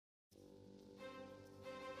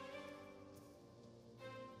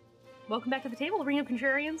Welcome back to the table, Ring of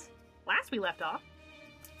Contrarians. Last we left off.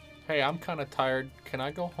 Hey, I'm kind of tired. Can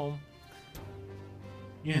I go home?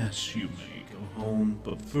 Yes, you may go home,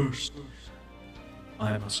 but first,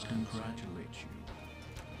 I must congratulate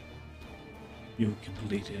you. You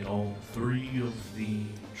completed all 3 of the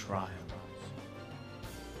trials.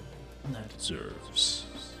 And that deserves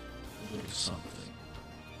a little something.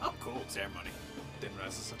 Oh, cool. Ceremony. Didn't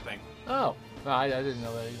realize this was a thing. Oh, no, I didn't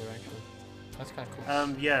know that either, actually. That's kind of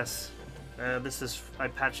cool. Yes. This is... I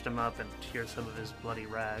patched him up, and here's some of his bloody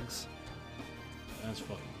rags. That's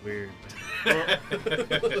fucking weird.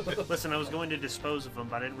 Well, listen, I was going to dispose of them,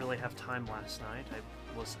 but I didn't really have time last night.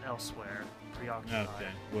 I was elsewhere, preoccupied.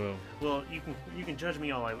 Okay, Well, you can judge me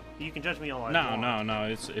all I want. No,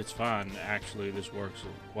 it's fine. Actually, this works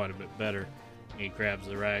quite a bit better. He grabs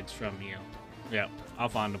the rags from you. Yeah, I'll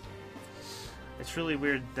find them. It's really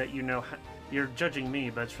weird that you know... You're judging me,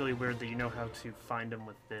 but it's really weird that you know how to find them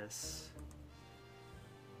with this.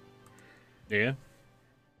 Yeah.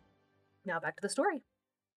 Now back to the story.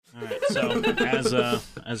 All right. So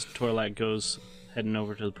as Torlak goes heading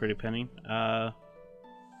over to the Pretty Penny,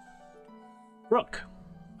 Brooke.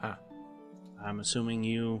 I'm assuming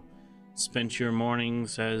you spent your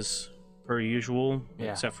mornings as per usual,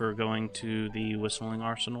 Yeah. except for going to the Whistling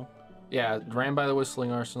Arsenal. Yeah, ran by the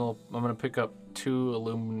Whistling Arsenal. I'm going to pick up 2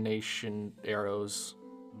 illumination arrows.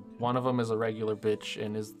 One of them is a regular bitch,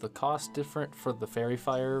 and is the cost different for the fairy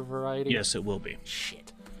fire variety? Yes, it will be.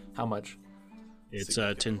 Shit. How much? It's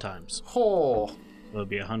 10 times. Oh. It'll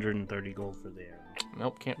be 130 gold for the arrow.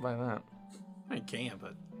 Nope, can't buy that. I can,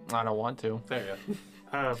 but I don't want to. there you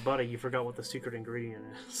go. Buddy, you forgot what the secret ingredient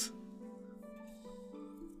is.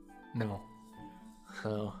 No.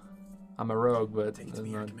 So, I'm a rogue, but... Take it to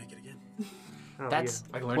me, I can make it again. Oh, That's...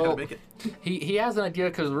 I can learn how to make it. He has an idea,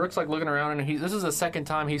 because Rook's like looking around, and this is the second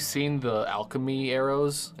time he's seen the alchemy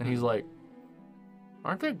arrows, and he's like,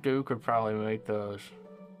 aren't the Duke could probably make those?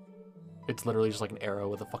 It's literally just like an arrow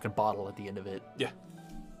with a fucking bottle at the end of it. Yeah.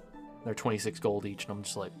 They're 26 gold each, and I'm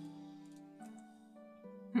just like...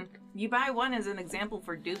 You buy one as an example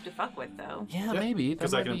for Duke to fuck with, though. Yeah, maybe.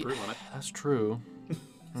 Because I can improve on it. That's true.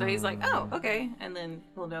 So he's like, oh, okay. And then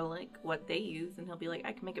he'll know, like, what they use, and he'll be like,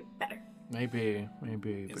 I can make it better. Maybe.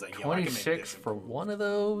 He's But like, yo, I can make 26 this. for one of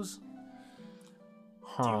those?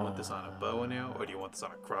 Huh. Do you want this on a bow now, or do you want this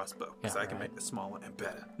on a crossbow? Because Yeah, I can right. make the small one and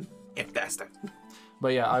better. And faster.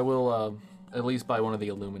 But yeah, I will at least buy one of the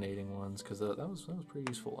illuminating ones, because that was pretty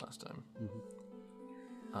useful last time.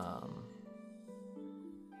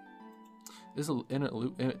 Is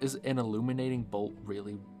an illuminating bolt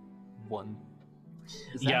really one?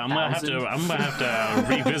 Is that Yeah, I'm gonna have to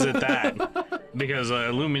revisit that because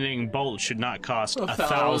illuminating bolt should not cost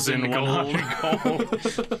 1,100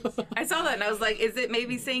 gold. I saw that, and I was like, is it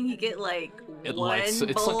maybe saying you get, like, It one lights-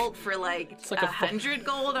 it's bolt like- for, like, it's like a 100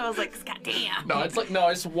 gold? I was like, god damn. No,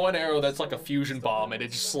 it's one arrow that's like a fusion bomb, and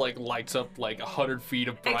it just like lights up like 100 feet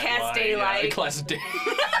of bright casts light. daylight. Yeah, it casts day.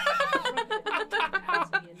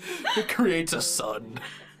 It creates a sun.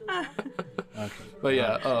 Okay. But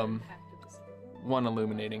yeah, one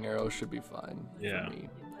illuminating arrow should be fine Yeah. for me.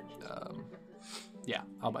 Yeah,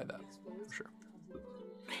 I'll buy that for sure.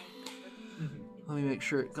 Let me make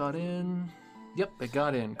sure it got in. Yep, it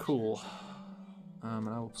got in. Cool. And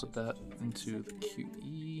I will put that into the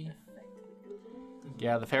QE.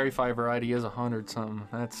 Yeah, the fairy fire variety is 100 something.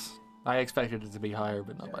 I expected it to be higher,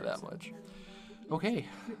 but not by that much. Okay.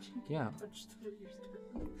 Yeah.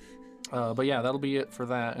 But yeah, that'll be it for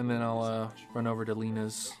that, and then I'll run over to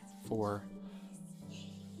Lena's for.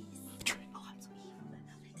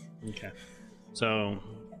 Okay. So,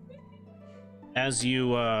 as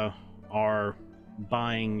you are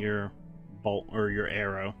buying your bolt or your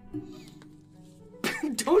arrow,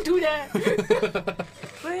 Don't do that.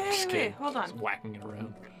 Wait, hold on. Whacking it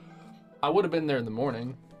around. I would have been there in the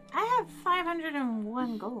morning. I have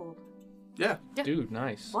 501 gold. Yeah. Dude,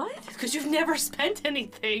 nice. What? Because you've never spent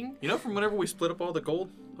anything. You know, from whenever we split up all the gold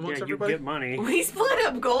amongst Yeah, you everybody? get money. We split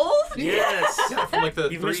up gold? Yes! Yeah, from like the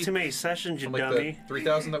You've missed too many sessions, you from like dummy. the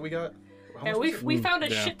 3,000 that we got. How Yeah, much was it? we found a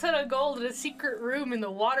Yeah. shit ton of gold in a secret room in the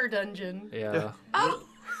water dungeon. Yeah. Oh,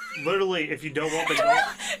 Literally, if you don't want the gold...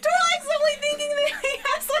 Dorlake's only thinking that he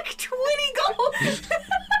has like 20 gold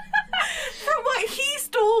from what he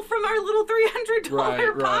stole from our little $300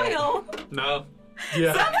 Right. pile. No.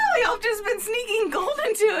 Yeah. Somehow y'all just been sneaking gold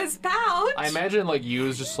into his pouch. I imagine like you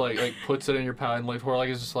is just like puts it in your pouch, and like Torlak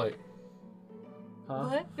is just like,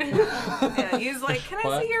 huh? What? Yeah, he's like, can I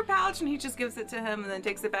What? see your pouch? And he just gives it to him and then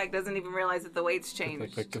takes it back, doesn't even realize that the weight's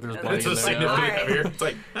changed. Like, there's And money It's in a there. significantly Alright. heavier. It's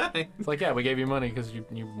like, hey. It's like, yeah, we gave you money because you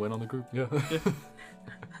went on the group. Yeah.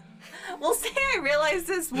 We'll say I realized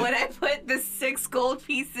this when I put the 6 gold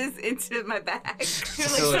pieces into my bag. You're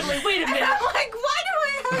like, suddenly, wait a And minute. I'm like, why do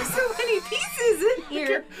I have so many pieces in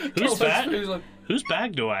here? Whose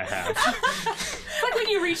bag do I have? It's like when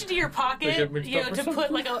you reach into your pocket, They get mixed you know, up or to something?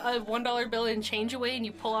 put like a $1 bill in change away, and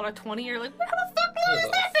you pull out a 20. You're like, how the fuck long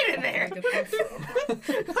has that been in there?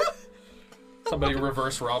 Somebody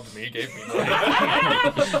reverse robbed me, gave me money.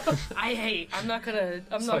 I'm not gonna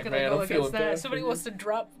like, man, go I'm feeling against bad that. for Somebody you. wants to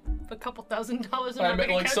drop a couple $1,000 in I my meant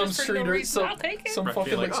bank like account some just for no street or reason, I'll take it. some Right,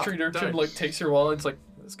 fucking be like like, street oh, urchin done. like takes your wallet. And it's like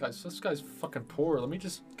this guy's fucking poor. Let me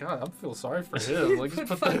just I feel sorry for him. Like just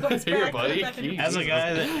put $5 that here, back, buddy. put that in-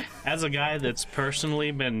 Jeez. As a guy that's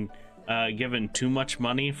personally been given too much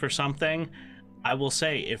money for something, I will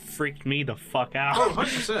say it freaked me the fuck out. Oh,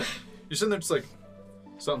 100%. You're sitting there just like,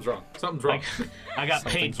 something's wrong. Something's wrong. Like, I got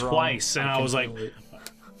paid Something's wrong. twice, and I can was like, feel it.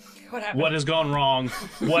 What happens? "What has gone wrong?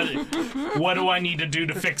 What do I need to do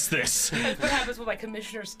to fix this?" That's what happens when my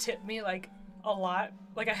commissioners tip me like a lot.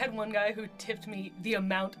 Like I had one guy who tipped me the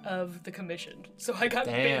amount of the commission, so I got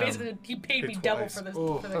Damn. basically he paid me Paid double twice. for this.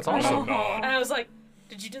 Ooh, for the that's commission. awesome. And I was like,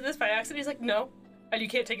 "Did you do this by accident?" He's like, "No." And you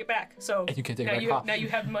can't take it back. So And you can't take it now back, you huh? now you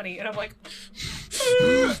have money, and I'm like,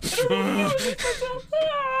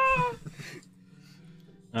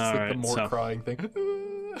 It's All like right, the more so crying thing.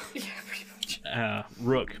 yeah, pretty much.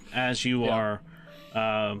 Rook, as you Yeah.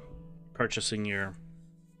 are purchasing your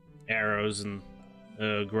arrows, and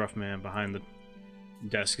the gruff man behind the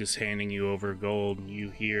desk is handing you over gold, you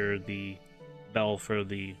hear the bell for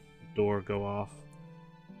the door go off,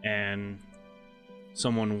 and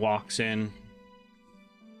someone walks in.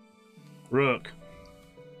 Rook,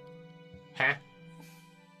 Huh?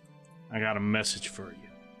 I got a message for you.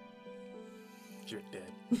 You're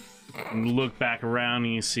dead. And you look back around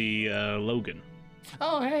and you see Logan.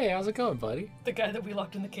 Oh, hey, how's it going, buddy? The guy that we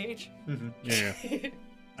locked in the cage. Yeah. Doing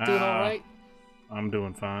all right? I'm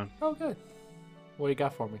doing fine. Oh, good. What do you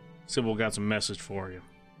got for me? Sybil got some message for you.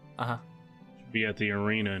 Uh-huh. Be at the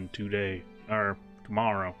arena in 2 days, or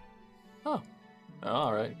tomorrow. Oh.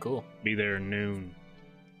 All right, cool. Be there at noon.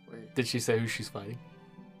 Wait, Did she say who she's fighting?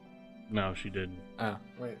 No, she didn't. Oh.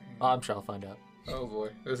 wait. I'm sure I'll find out. Oh boy,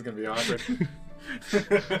 this is gonna be awkward.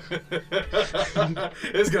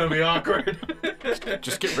 It's gonna be awkward.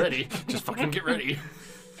 Just get ready. Just fucking get ready.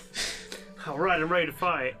 All right, I'm ready to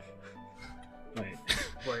fight. Wait.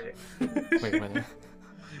 Wait. Wait a minute.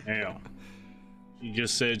 Yeah. She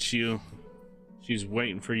just said she's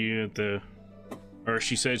waiting for you at the, or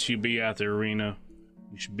she said she'd be at the arena.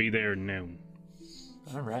 You should be there at noon.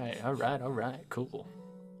 All right. Cool.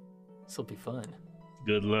 This'll be fun.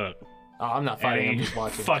 Good luck. Oh, I'm not fighting. I'm And he just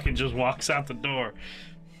watching. fucking just walks out the door.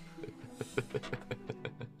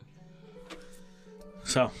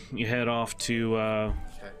 So you head off to Okay.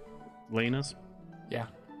 Lena's. Yeah.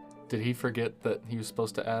 Did he forget that he was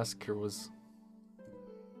supposed to ask, or was?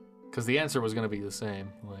 Because the answer was gonna be the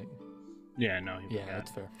same. Like, Yeah, no. He yeah, forgot.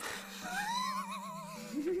 that's fair.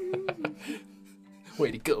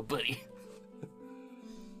 Way to go, buddy.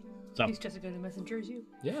 So, He's just as good a messenger as you.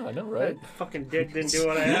 Yeah, I know, right? Fucking dick didn't do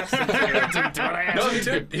what I asked him to. No,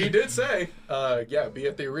 he did say, yeah, be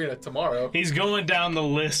at the arena tomorrow. he's going down the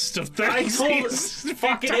list of I things. told he's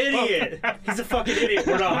fucking idiot. He's a fucking idiot.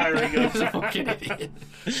 We're not hiring him. He's a fucking idiot.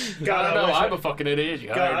 God, I don't know. wish I'm a fucking idiot. You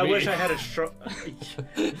God, hired I me. wish I had a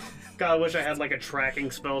God, I wish I had like a tracking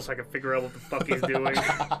spell so I could figure out what the fuck he's doing.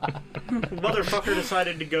 Motherfucker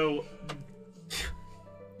decided to go.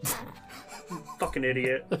 Fucking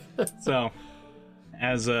idiot. So,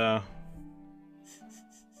 as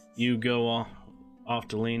you go off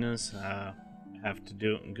to Lena's, have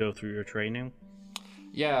to go through your training.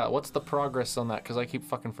 Yeah, what's the progress on that? Because I keep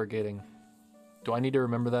fucking forgetting. Do I need to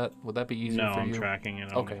remember that? Would that be easier No, for I'm you? tracking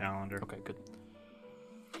it on Okay. the calendar. Okay, good.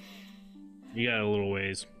 You got a little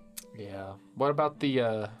ways. Yeah. What about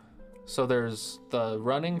the, so there's the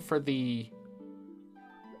running for the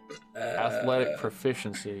athletic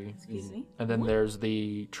proficiency. Excuse me. And then there's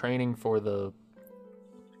the training for the,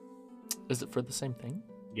 is it for the same thing?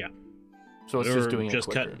 Yeah. So it's We're just doing it just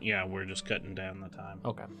quicker. cutting. Yeah, we're just cutting down the time.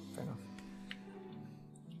 Okay, fair enough.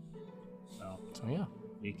 So yeah.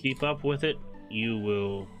 You keep up with it, you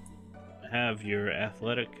will have your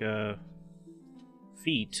athletic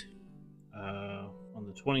feat on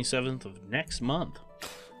the 27th of next month.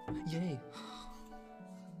 Yay.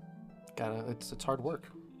 It's hard work.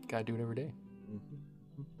 Gotta do it every day.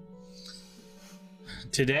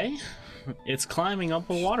 Today, it's climbing up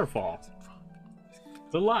a waterfall.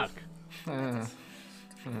 Good luck.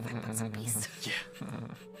 That's a beast.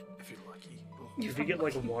 If you're lucky. If you get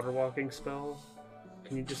like a water walking spell,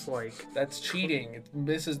 Can you just like? That's cheating.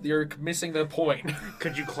 You're missing the point.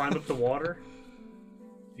 Could you climb up the water?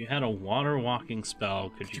 If you had a water walking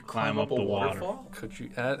spell, could you climb up the water? waterfall? Could you?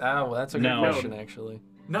 That's a good No. question, actually.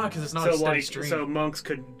 No, because it's not So a steady like, stream. so monks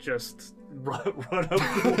could just run up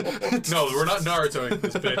the wall. No, we're not Narutoing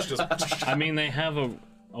this bitch. Just I mean, they have a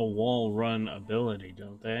wall run ability,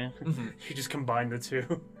 don't they? You just combine the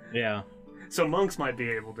two. Yeah, So monks might be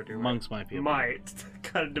able to do it. monks might be able Might.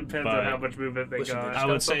 Kind of depends But- on how much movement they Listen, got. they I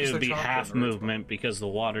gotta would say focus it would their be chakras half on the right movement because the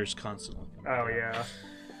water's constantly coming. Oh yeah.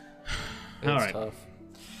 It's All right. tough.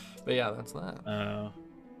 But yeah, that's that.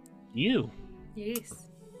 You, Yes.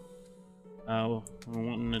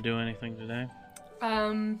 wanting to do anything today?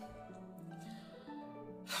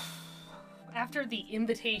 After the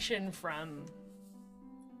invitation from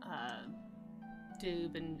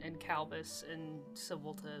Doob and Calbus and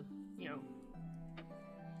Sybil to,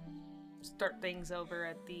 start things over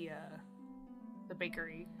at the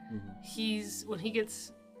bakery, when he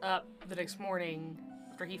gets up the next morning,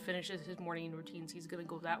 after he finishes his morning routines, he's gonna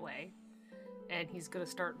go that way, and he's gonna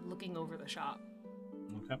start looking over the shop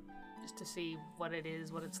Okay. just to see what it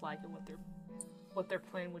is, what it's like, and what their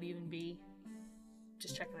plan would even be.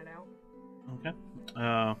 Just checking it out. Okay.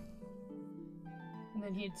 And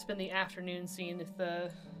then he'd spend the afternoon seeing if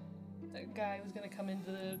the guy was gonna come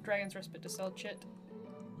into the Dragon's Respite to sell chit.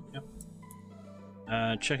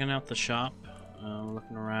 Checking out the shop,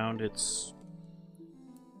 looking around. It's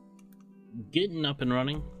getting up and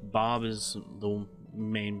running. Bob is the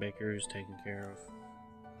main baker who's taking care of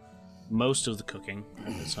most of the cooking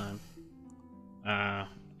at this time,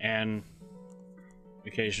 and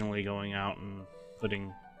occasionally going out and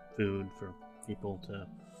putting food for people to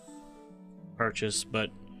purchase. But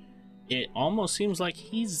it almost seems like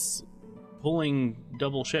he's pulling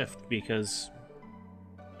double shift because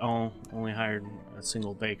only hired a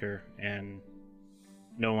single baker and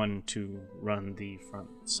no one to run the front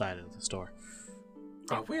side of the store.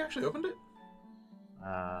 oh, we actually opened it.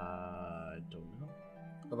 I don't know.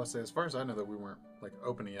 I must say, as far as I know, that we weren't like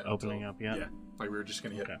opening it. Opening up yet? Yeah, like we were just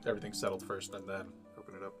gonna get Okay. everything settled first, and then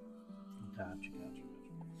open it up. Gotcha.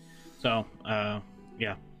 So,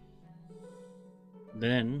 yeah.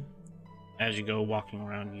 Then, as you go walking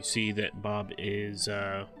around, you see that Bob is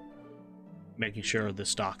making sure the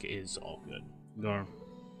stock is all good.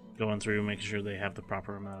 Going through, making sure they have the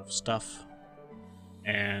proper amount of stuff,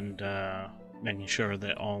 and making sure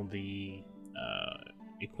that all the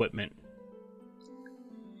equipment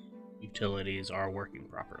utilities are working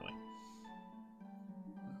properly.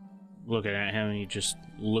 Looking at him, he just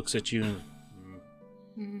looks at you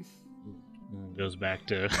and goes back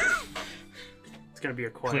to It's gonna be a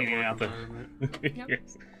quiet cleaning work out the. environment.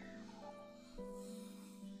 Yes.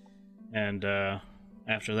 And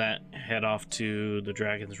after that, head off to the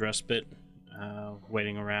Dragon's Respite,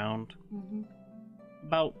 waiting around.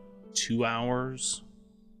 About 2 hours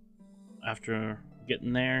after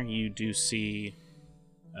getting there, you do see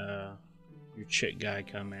your chick guy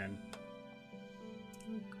come in.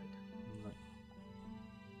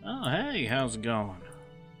 Oh, hey, how's it going?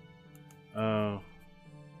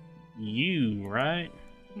 You, right?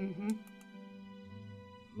 Mm-hmm.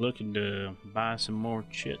 Looking to buy some more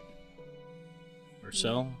shit? Or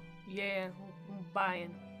sell? Yeah, I'm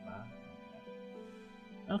buying.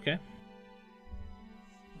 Okay.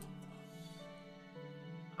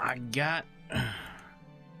 I got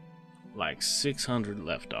like 600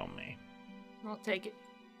 left on me. I'll take it.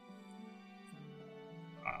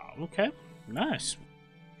 Okay, nice.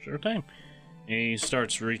 Sure thing. And he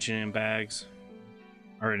starts reaching in bags,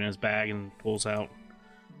 or in his bag, and pulls out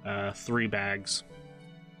 3 bags,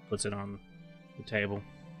 puts it on the table.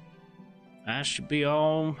 That should be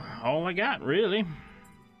all I got, really.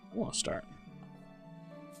 I want to start.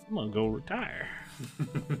 I'm gonna go retire.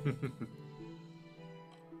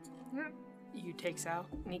 He takes out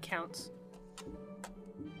and he counts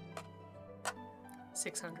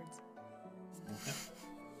 600s.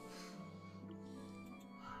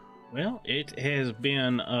 Well, it has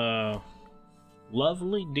been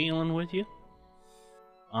lovely dealing with you.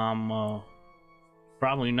 I'm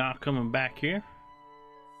probably not coming back here.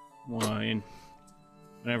 Well,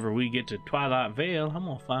 whenever we get to Twilight Vale, I'm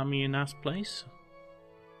gonna find me a nice place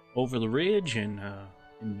over the ridge and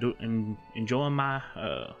enjoy my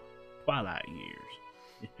Twilight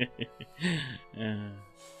years.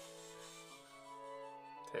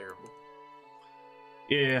 Terrible.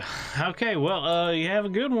 Yeah. Okay. Well, you have a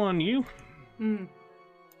good one, you. Mm.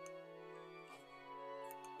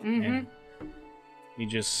 And he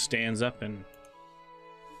just stands up and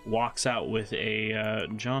walks out with a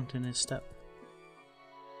jaunt in his step.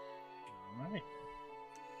 All right.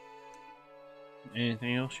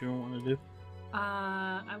 Anything else you want to do?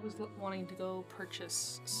 I was wanting to go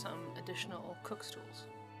purchase some additional cook's tools.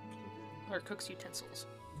 Or cook's utensils.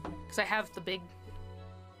 Because I have the big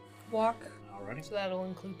wok. Alrighty. So that'll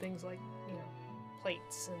include things like,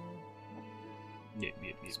 plates and Yep.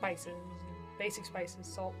 spices, and basic spices,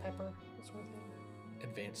 salt, pepper, that sort of thing.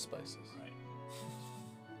 Advanced spices. Right.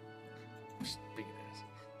 Big ass.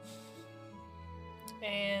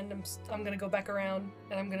 And I'm gonna go back around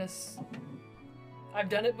and I'm gonna. I've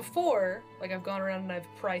done it before. Like I've gone around and I've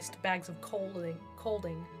priced bags of colding.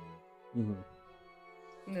 Mm-hmm.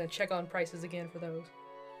 I'm gonna check on prices again for those.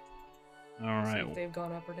 See Alright. if they've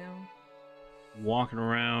gone up or down. Walking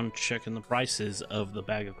around checking the prices of the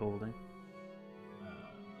bag of holding.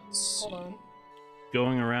 Hold on.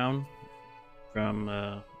 Going around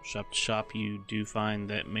from shop to shop, you do find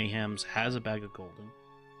that Mayhem's has a bag of golding.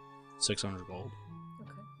 600 gold.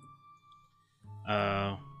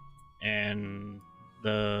 Okay. And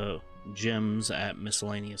the gems at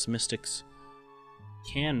Miscellaneous Mystics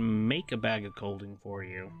can make a bag of golding for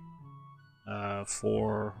you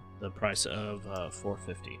for the price of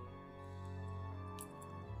 450.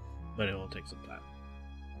 But it will take some time.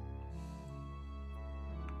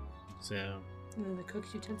 So, And then the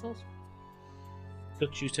cook's utensils?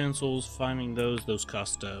 cooked utensils, finding those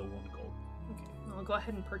cost 1 gold. Okay. I'll go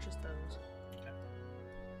ahead and purchase those.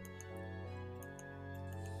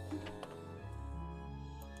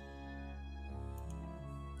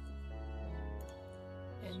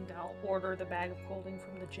 And I'll order the bag of holding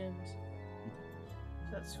from the gyms.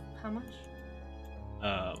 So that's how much?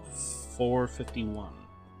 451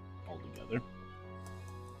 altogether.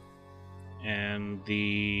 And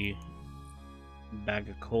the bag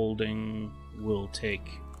of holding will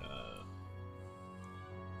take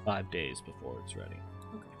 5 days before it's ready.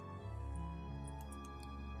 Okay.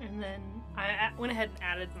 And then I went ahead and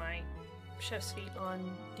added my chef's feat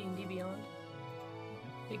on D&D Beyond.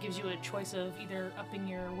 It gives you a choice of either upping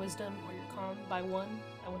your wisdom or your con by 1.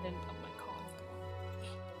 I went ahead and upped my con.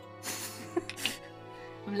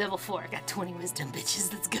 I'm level 4. I got 20 wisdom,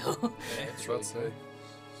 bitches. Let's go. That's really good.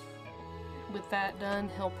 With that done,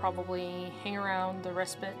 he'll probably hang around the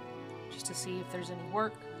respite just to see if there's any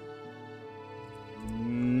work.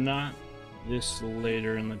 Not this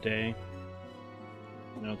later in the day.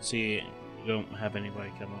 You don't have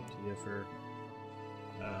anybody come up to you for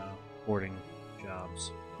hoarding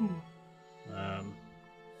jobs.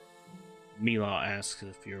 Mila asks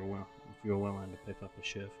if you're willing to pick up a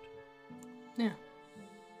shift. Yeah.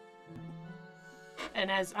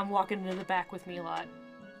 And as I'm walking into the back with Milot,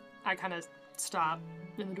 I kind of stop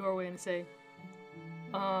in the doorway and say,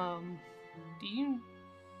 do you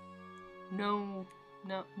know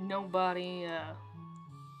nobody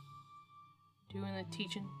doing the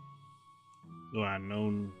teaching? Do I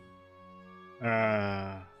know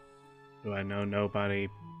nobody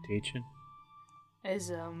teaching?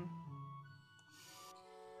 As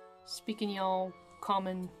speaking y'all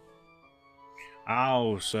common?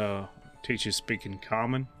 Oh, so teachers speaking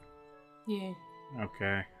common? Yeah.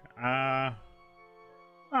 Okay. I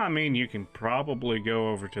mean, you can probably go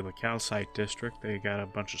over to the Calcite district. They got a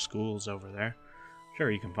bunch of schools over there. Sure,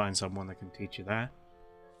 you can find someone that can teach you that.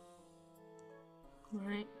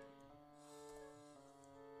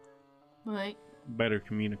 Right. Better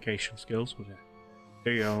communication skills would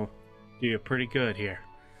do you pretty good here.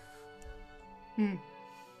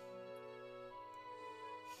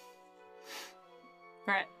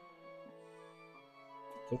 Right.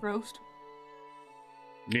 Cool. Roast?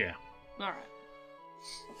 Yeah. Alright.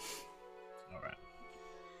 Alright.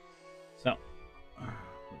 So,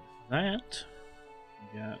 with that,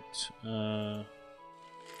 we got,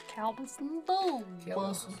 Calbus and Bow.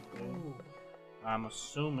 I'm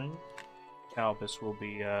assuming Calbus will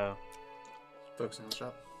be, Focusing on the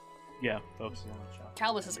shop. yeah, focusing on the shop.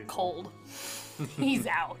 Calbus is cold. He's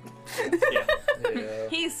out. Yeah.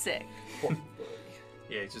 He's sick.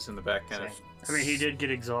 Yeah, he's just in the back, kind of. I mean, he did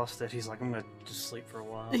get exhausted. He's like, I'm gonna just sleep for a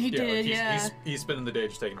while. He did, he's, yeah. He's spending the day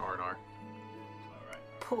just taking R&R. Alright.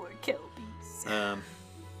 Poor Calbus.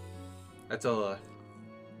 I tell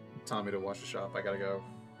Tommy to watch the shop. I gotta go.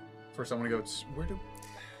 First, I want to go.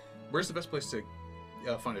 Where's the best place to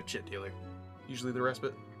find a chit dealer? Usually the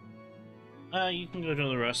respite. You can go to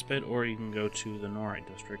the Respite, or you can go to the Norite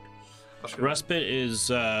district. I'll just go- Respite is,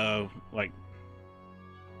 like,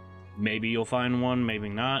 maybe you'll find one, maybe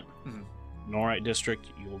not. Mhm. Norite district,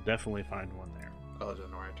 you'll definitely find one there. I'll do the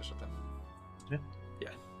Norite district then. Yeah.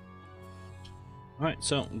 Alright,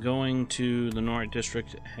 so going to the Norite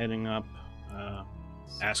district, heading up,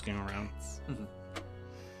 asking around. Mhm.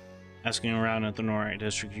 Asking around at the Norite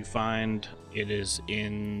district, you find it is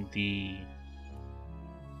in the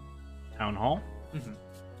town hall Mhm.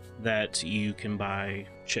 that you can buy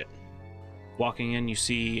shit. Walking in, you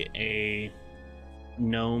see a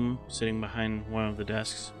gnome sitting behind one of the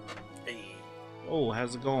desks. Hey, Oh,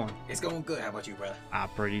 how's it going? it's going good. How about you, brother?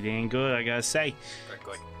 Pretty dang good, I gotta say.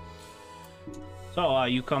 Good. So,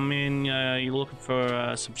 you come in, you looking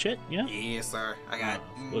for some shit, yeah? Yes, sir. I got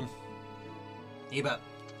Good. about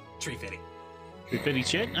 350. 350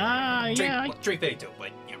 shit? Yeah. 352,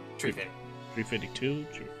 but 350. 352,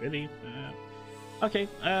 350. Okay,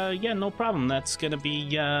 yeah, no problem. That's gonna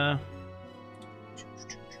be,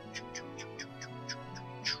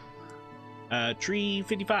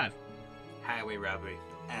 355. Highway robbery.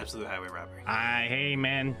 Absolute highway robbery. Hey,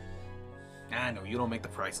 man. I know you don't make the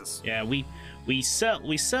prices. Yeah, we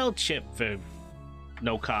sell chip for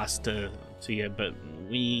no cost to you, but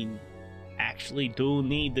we actually do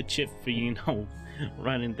need the chip for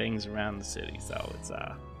running things around the city. So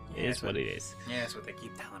it is what it is. Yeah, that's what they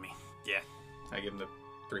keep telling me. Yeah. I give him the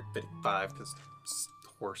 355 because it's the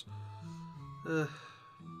horse.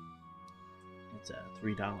 It's a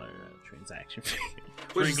 $3 transaction fee.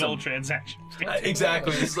 Which 3 is gold some- transaction fee.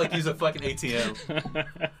 Exactly. This is like he's a fucking ATM.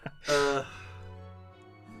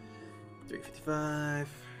 355.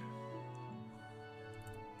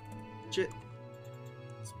 Shit.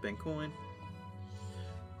 Spend coin.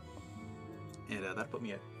 And that put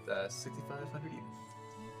me at 6,500 even.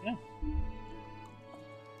 Yeah.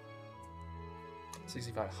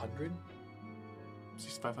 6,500.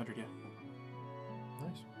 6,500, yeah.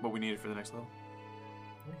 Nice. What we needed for the next level.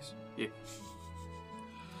 Nice. Yeah.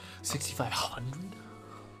 6,500.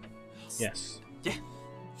 Yes. Yeah.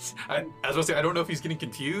 I was about to say, I don't know if he's getting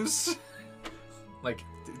confused. Like,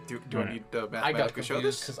 do I need to I got mathematically show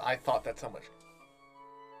confused this? because I thought that's how much.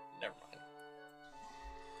 Never mind.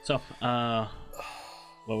 So,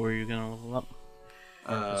 what were you gonna level up?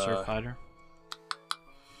 Surf fighter.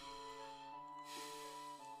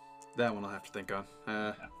 That one I'll have to think on.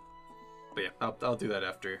 But yeah, I'll do that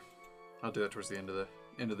after. I'll do that towards the end of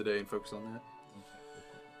the day and focus on that.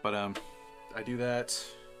 But I do that.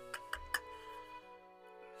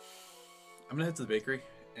 I'm gonna head to the bakery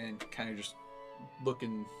and kind of just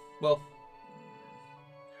looking. Well,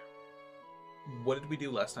 what did we do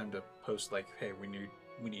last time to post like, hey, we need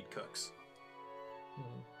cooks?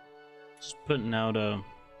 Just putting out a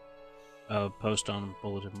post on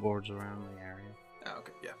bulletin boards around the area. Oh,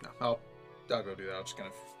 okay, yeah, no, I'll go do that. I'll just kind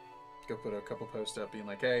of go put a couple posts up, being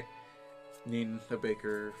like, hey, needing a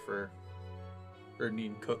baker or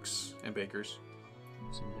needing cooks and bakers.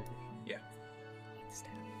 Some bakers. Yeah.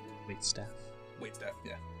 Wait staff. Wait staff,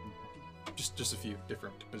 yeah. Just a few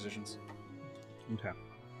different positions. Okay.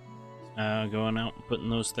 Going out and putting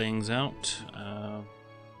those things out.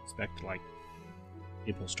 Expect like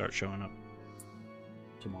people start showing up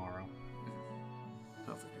tomorrow.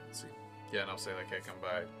 Hopefully, let's see. Yeah, and I'll say like, hey, come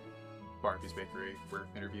by Barnaby's Bakery for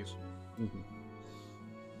interviews. Mm-hmm.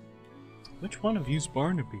 Which one of you's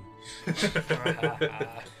Barnaby?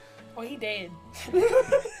 Oh, he did.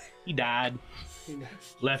 He died.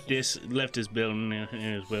 Left his building in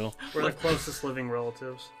his will. We're the closest living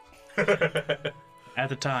relatives. At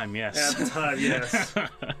the time, yes. At the time, yes.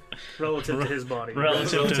 Relative to his body.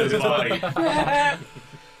 Relative to his body.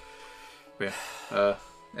 But yeah,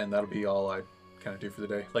 and that'll be all I kind of do for the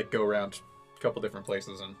day. Like go around a couple different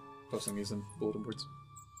places and posting these in bulletin boards.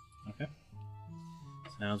 Okay.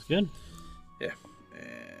 Sounds good. Yeah,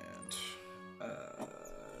 and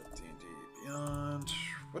D&D Beyond.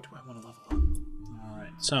 What do I want to level up? All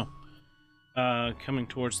right. So, coming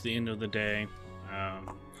towards the end of the day,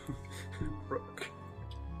 Rook.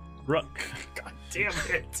 Rook. God damn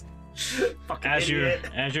it. Fucking As idiot.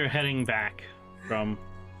 you're heading back from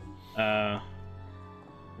your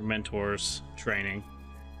mentor's training,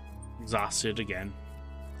 exhausted again,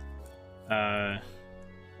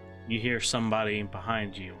 you hear somebody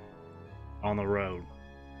behind you on the road.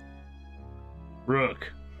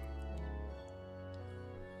 Rook,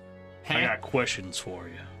 I got questions for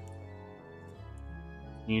you.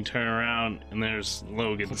 You turn around and there's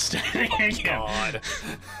Logan standing again. God.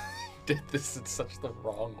 Did this in such the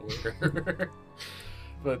wrong order.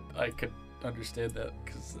 But I could understand that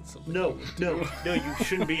because it's something. No, you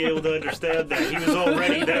shouldn't be able to understand that. He was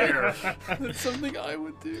already there. That's something I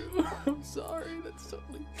would do. I'm sorry. That's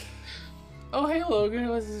something. Oh, hey, Logan. It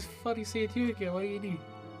was funny seeing you again. What do you need?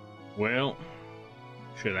 Well,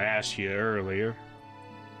 should have asked you earlier,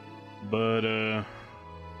 but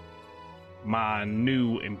my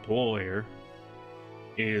new employer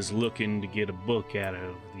is looking to get a book out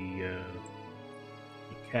of the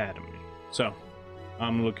academy. So,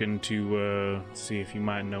 I'm looking to see if you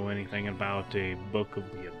might know anything about a book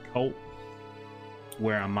of the occult.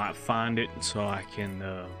 where I might find it so I can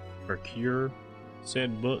procure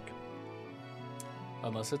said book.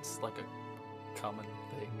 Unless it's like a common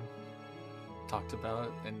thing talked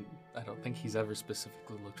about, and I don't think he's ever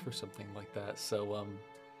specifically looked for something like that. So,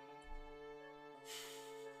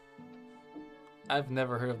 I've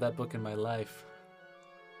never heard of that book in my life.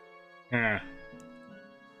 Huh.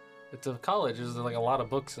 It's a college. There's like a lot of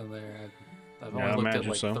books in there. I've Yeah, I only looked at imagine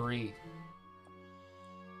like so. 3.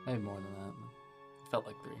 Maybe more than that. Felt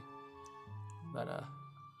like 3. But,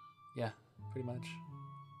 yeah, pretty much.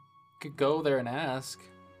 Could go there and ask.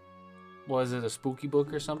 Was it a spooky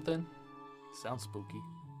book or something? Sounds spooky.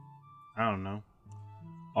 I don't know.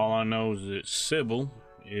 All I know is that Sybil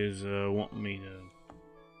is wanting me to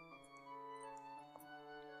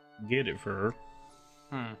get it for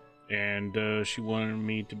her. And she wanted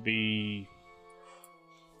me to be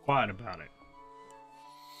quiet about it.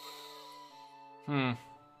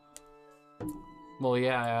 Well,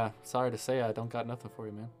 yeah, sorry to say I don't got nothing for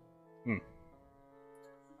you, man.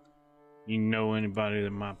 You know anybody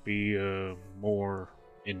that might be more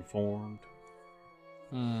informed?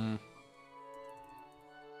 No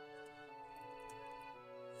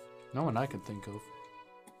one I can think of.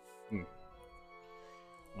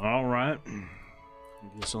 All right.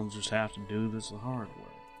 I guess I'll just have to do this the hard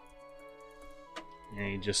way. And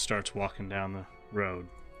he just starts walking down the road.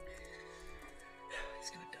 He's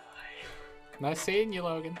gonna die. Nice seeing you,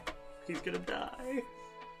 Logan. He's gonna die.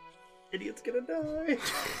 Idiot's gonna die.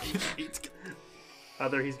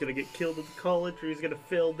 Either he's gonna get killed at the college, or he's gonna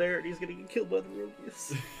fail there, and he's gonna get killed by the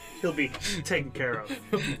Rubius. He'll be taken care of.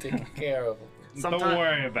 Taking care of him. Don't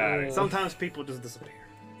worry about it. Sometimes people just disappear.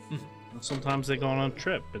 Sometimes they go on a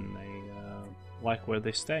trip and they like where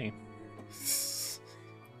they stay.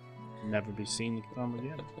 Never be seen from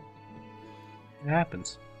again. It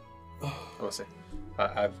happens. I will say,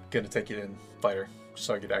 I'm gonna take it in fighter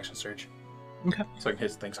so I get action surge. Okay. So I can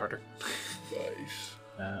hit things harder. Nice.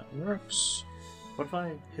 That works. What if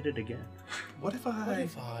I hit it again? What if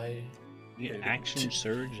I? Get action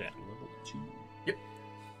surge at level 2. Yep.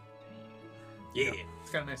 Yeah.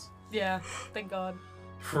 It's kind of nice. Yeah, thank God.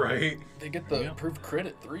 Right. They get the improved crit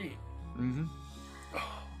at 3. Mm-hmm.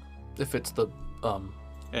 If it's the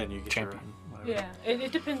And you get champion. your whatever. Yeah,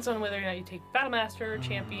 it depends on whether or not you take Battlemaster,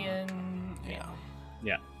 Champion.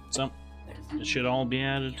 Yeah. So, it should all be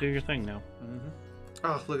added to your thing now. Mm-hmm.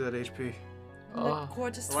 Oh, look at that HP.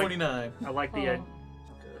 Gorgeous. 29. I like the. Good.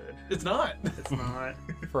 It's not. It's not.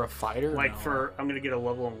 For a fighter? Like No. I'm gonna get a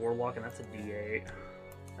level in Warlock, and that's a D8,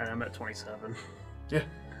 and I'm at 27. Yeah.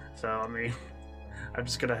 So I mean, I'm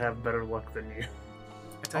just gonna have better luck than you.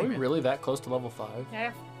 Are we really that close to level 5?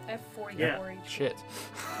 Yeah, I have 44 Yeah. each. Shit.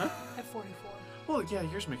 I have 44. Well, yeah,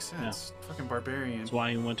 yours makes sense. Fucking barbarian. That's why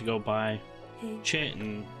you went to go buy shit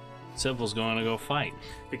and Sybil's going to go fight.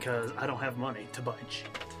 Because I don't have money to buy shit.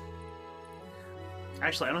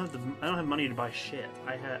 Actually, I don't have money to buy shit.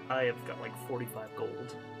 I have got like 45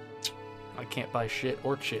 gold. I can't buy shit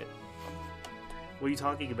or shit. What are you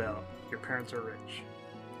talking about? Your parents are rich.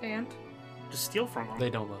 And? Just steal from them. They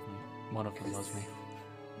don't love me. One of them loves me.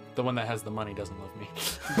 The one that has the money doesn't love me.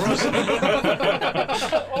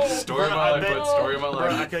 Story of my life, bud. Story of my Bro,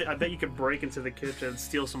 life. I bet you could break into the kitchen,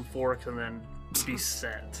 steal some forks, and then be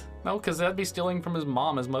set. No, because that'd be stealing from his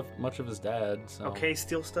mom as much of his dad. So. Okay,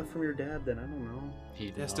 steal stuff from your dad then. I don't know.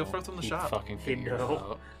 He'd Yeah, steal from the he'd shop. fucking He'd figure it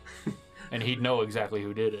know. out. And he'd know exactly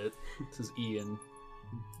who did it. This is Ian.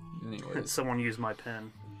 Anyways. Someone used my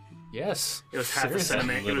pen. Yes. It was half Seriously. a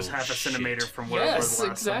centimeter. It was Little half a shit. centimeter from where it was Yes,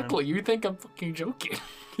 last exactly. You think I'm fucking joking.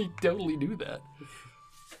 He totally knew that.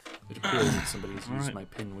 It appears that somebody's used Alright. my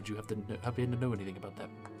pin. Would you have to know anything about that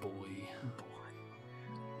boy? time.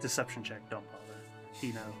 Deception check. Don't bother.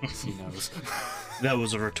 He knows. He knows. That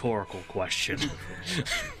was a rhetorical question.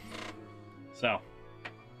 So,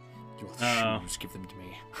 Your shoes, give them to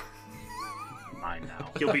me. mine now.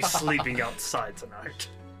 He'll be sleeping outside tonight.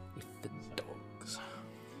 With the dogs.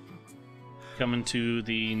 Coming to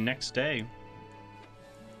the next day,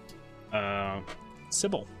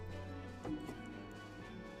 Sybil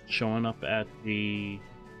showing up at the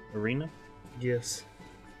arena. Yes.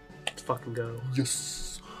 Let's fucking go.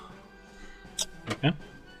 Yes. Okay.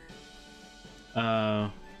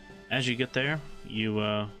 As you get there,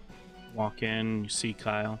 you walk in, you see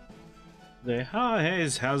Kyle. Say, "Hi,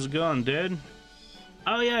 Hayes, how's it going, dude?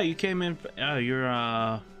 Oh yeah, you came in.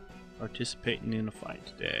 You're participating in a fight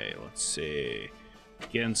today. Let's see,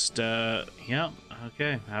 against yeah.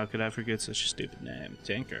 Okay, how could I forget such a stupid name?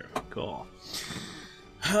 Tinker. Cool.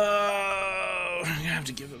 I'm gonna have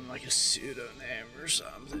to give him like a pseudonym or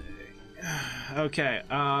something. Okay.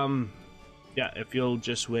 Yeah, if you'll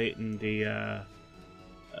just wait in the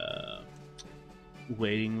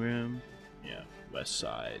waiting room. Yeah, west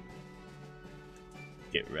side.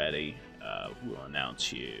 Get ready. We'll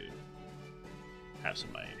announce you. Have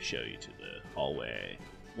somebody show you to the hallway.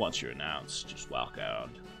 Once you're announced, just walk out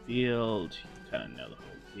onto the field. You kind of know the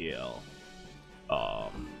whole deal.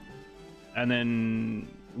 And then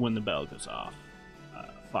when the bell goes off,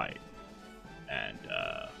 fight. And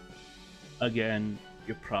again,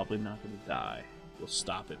 you're probably not going to die. We'll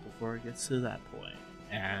stop it before it gets to that point.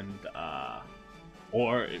 And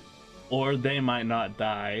or they might not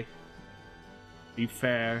die. Be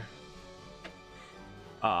fair.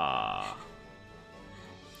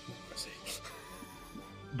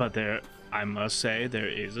 But I must say, there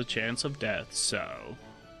is a chance of death, so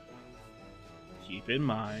keep in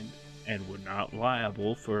mind, and we're not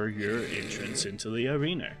liable for your entrance into the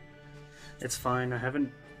arena. It's fine. I've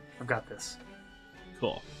got this.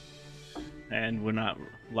 Cool. And we're not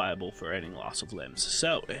liable for any loss of limbs.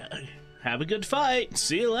 So, have a good fight.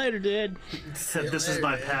 See you later, dude. This is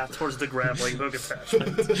my path towards the grappling hook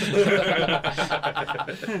attachment.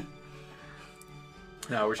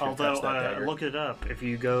 No, we're just gonna touch that Although, dagger. look it up. If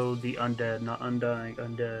you go the undead, not undying,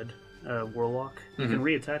 undead warlock, you can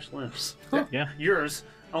reattach limbs. Yeah. Yours,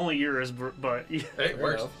 only yours, but Hey, it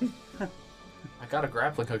works. I got a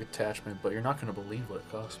grappling hook attachment, but you're not gonna believe what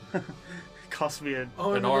it cost me. cost me An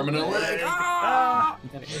arm and a leg.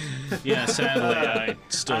 Yeah, sadly, I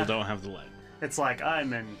still don't have the leg. It's like,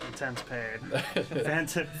 I'm in intense pain.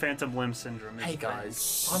 Phantom limb syndrome. Is Hey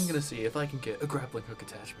guys, I'm gonna see if I can get a grappling hook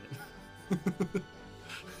attachment.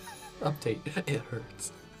 Update. It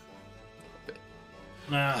hurts.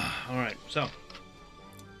 Alright, so.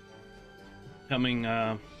 Going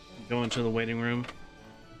to the waiting room.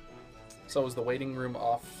 So is the waiting room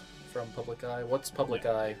off from Public Eye? What's Public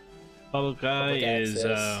Eye? Public Eye Public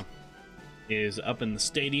access. is up in the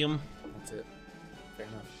stadium. That's it. Fair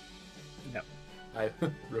enough.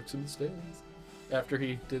 Yep. Rook's in the stands. After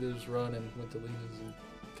he did his run and went to Lena's and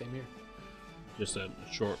came here. Just a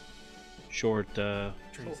short Shorter.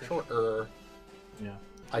 yeah.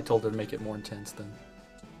 I told her to make it more intense than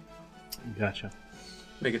Gotcha.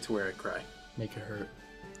 Make it to where I cry. make it hurt.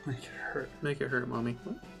 Make it hurt. Make it hurt, mommy.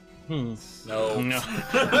 No. No. No.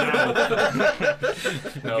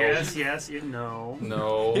 No. Yes, no.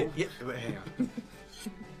 No. Yeah, but hang on.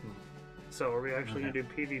 So are we actually gonna do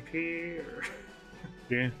PvP or?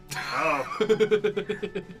 Yeah. Oh.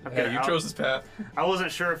 Yeah, you chose this path. I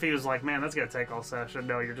wasn't sure if he was like, man, that's gonna take all session.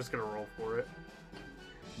 No, you're just gonna roll for it.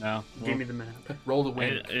 No. Give me the map. Roll the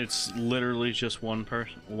win. It's literally just one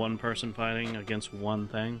person fighting against one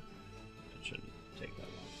thing. It shouldn't take that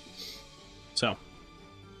long. So,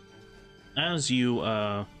 as you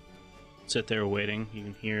sit there waiting, you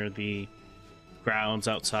can hear the crowds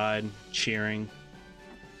outside cheering.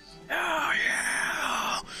 Oh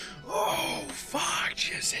yeah! Oh fuck! Did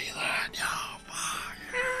you see that? Oh fuck!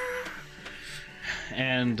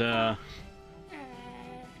 And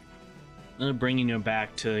bringing you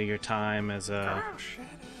back to your time as a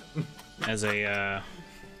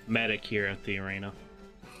medic here at the arena.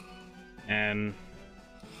 And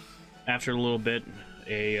after a little bit,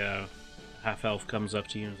 a half elf comes up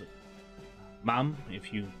to you and says, "Mom,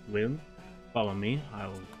 if you will, follow me.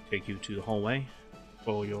 I'll take you to the hallway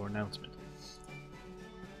for your announcement."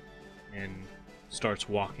 And starts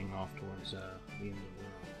walking off towards the end of the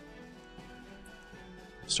room.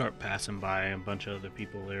 Start passing by a bunch of other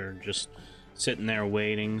people there, just sitting there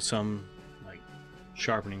waiting. Some like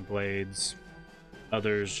sharpening blades,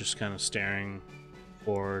 others just kind of staring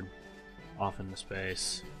forward, off into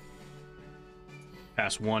space.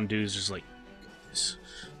 Past one dude's just like,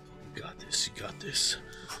 "You got this, you got this.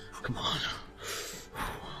 Come on.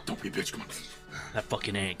 Don't be a bitch, come on. That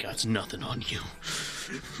fucking ain't got nothing on you."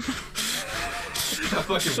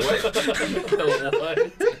 Fucking what?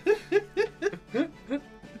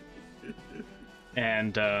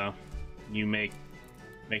 And you make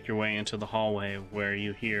your way into the hallway where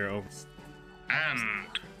you hear over.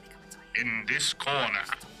 And in this corner,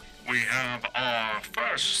 we have our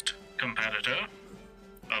first competitor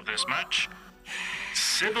of this match,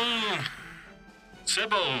 Sybil.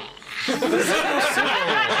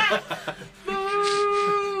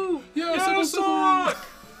 Yeah, Sybil.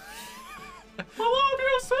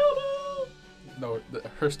 No,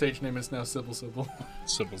 her stage name is now Sybil. Sybil.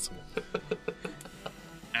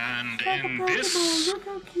 And in this,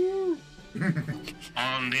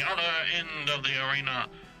 on the other end of the arena,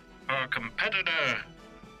 her competitor,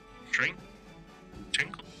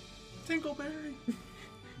 Tinkleberry.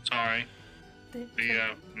 Sorry, the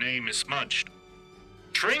name is smudged.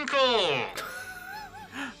 Trinkle.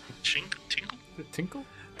 Tinkle. Tinkle?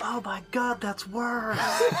 Oh my god, that's worse.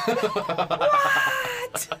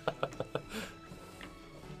 What?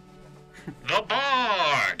 The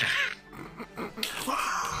Bard!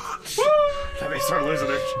 They start losing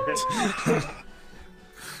their shit.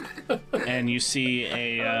 And you see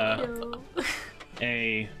a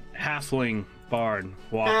halfling bard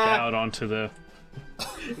walk out onto the...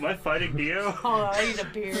 Am I fighting Dio? Hold on, I need a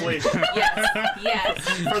beer. Please. Yes.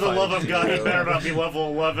 For the love of God, he better not be level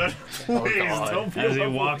 11. Please, God. don't be As he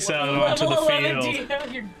level walks 11. out onto the Level 11, field, Dio,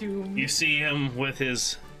 you're doomed. you see him with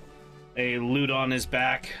a lute on his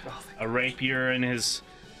back, a rapier in his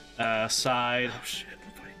side. Oh shit.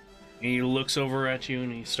 And he looks over at you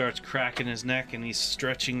and he starts cracking his neck and he's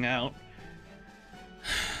stretching out.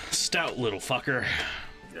 Stout little fucker.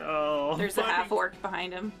 Oh, There's a half orc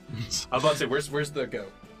behind him. I was about to say, where's the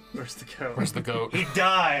goat? Where's the goat? Where's the goat? He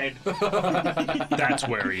died. That's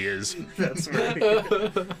where he is. That's right.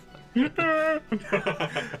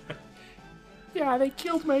 Yeah, they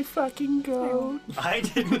killed my fucking goat. I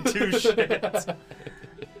didn't do shit.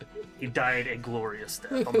 He died a glorious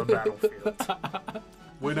death on the battlefield.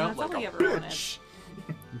 Went out That's like all he a ever wanted. bitch.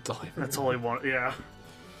 That's all he wanted. Yeah.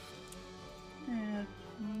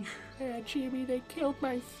 Yeah, Jimmy, they killed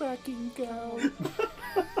my fucking goat.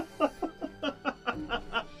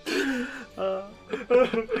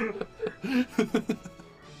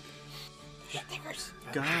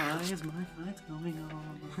 Guys, my fight's going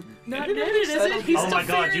on. Not dead, is it? He's Oh still my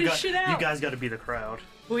god, figuring shit out. you guys got to be the crowd.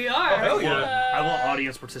 We are. hell yeah. I want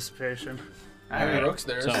audience participation. I mean, Rook's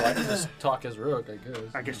there, So- so I can just talk as Rook, I guess.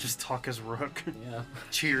 I guess just talk as Rook. Yeah.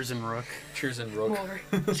 Cheers and Rook. Cheers and Rook. More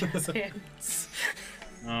jazz hands.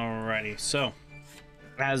 Alrighty, so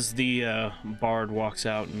as the bard walks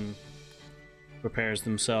out and prepares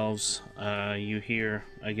themselves, you hear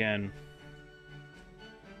again.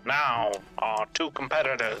 Now, our two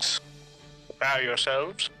competitors, prepare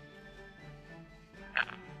yourselves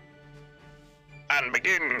and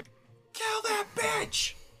begin. Kill that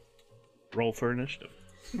bitch! Roll for initiative.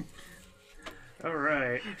 All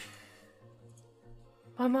right.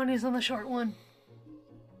 My money's on the short one.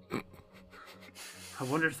 I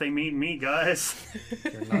wonder if they meet me, guys.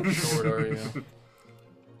 You're not short, are you?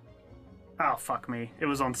 Oh, fuck me. It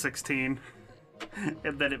was on 16.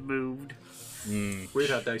 And then it moved. Weird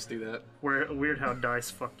how dice do that. Weird how dice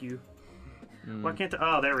fuck you. Why can't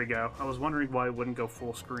oh, there we go. I was wondering why it wouldn't go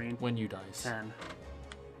full screen. When you dice. 10.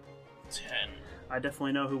 10. I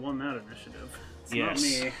definitely know who won that initiative. It's Yes.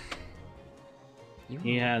 not me.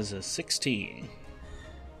 He has a 16.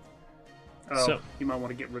 Oh, So- you might want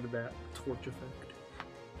to get rid of that torch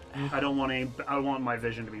effect. I don't want I want my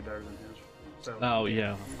vision to be better than his. So Oh,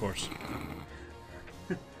 yeah, of course.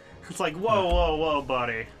 it's like, whoa,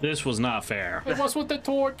 buddy. This was not fair. Hey, what's with the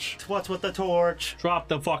torch? What's with the torch? Drop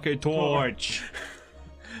the fucking torch.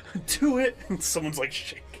 Do it. And someone's like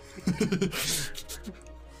shaking.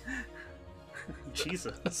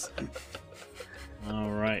 Jesus.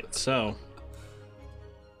 Alright, so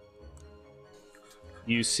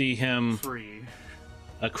you see him Free.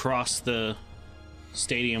 across the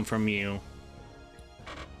stadium from you,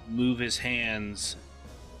 move his hands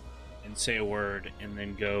and say a word, and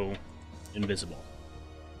then go invisible.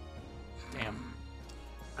 Damn.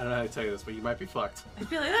 I don't know how to tell you this, but you might be fucked. I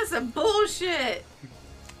feel like that's some bullshit.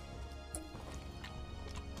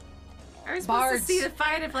 Are we supposed Bards. to see the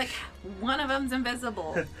fight if like one of them's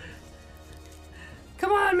invisible?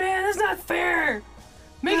 Come on, man, that's not fair.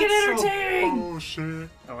 Make it entertaining. Bullshit.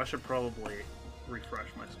 Oh, I should probably refresh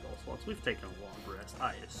my spell slots. We've taken a long rest,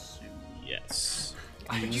 I assume. Yes.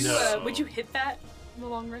 Would you hit that the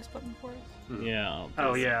long rest button for us? Yeah.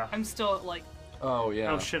 Oh, yeah. I'm still at like. Oh,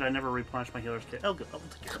 yeah. Oh, shit, I never replenished my healer's kit. Oh, good. I'll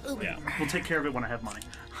take care of it. Yeah. We'll take care of it when I have money.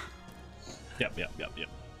 Yep.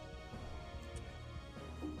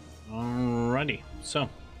 Alrighty. So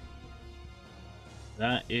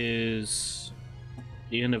that is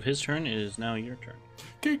the end of his turn. It is now your turn.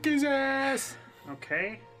 Kick his ass!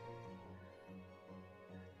 Okay.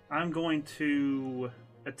 I'm going to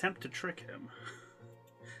attempt to trick him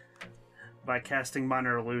by casting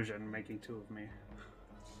Minor Illusion, making two of me.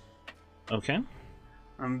 Okay.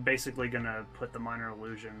 I'm basically gonna put the Minor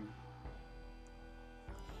Illusion.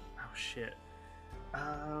 Oh shit.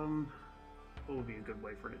 What would be a good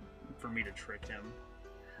way for me to trick him?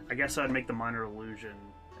 I guess I'd make the Minor Illusion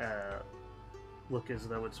look as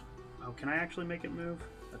though it's. Oh, can I actually make it move?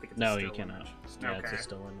 I think it's a No, still you cannot. image. Yeah, Okay. it's a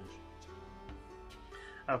still image.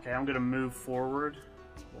 Okay, I'm gonna move forward,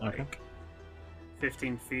 like Okay.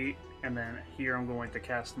 15 feet, and then here I'm going to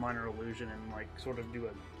cast Minor Illusion and like sort of do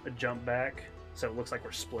a jump back, so it looks like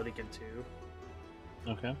we're splitting in two.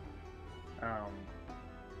 Okay.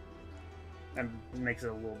 and it makes it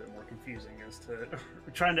a little bit more confusing as to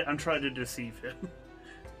I'm trying to deceive him.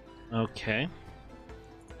 Okay.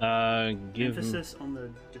 Give Emphasis on the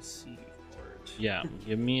deceive part. Yeah,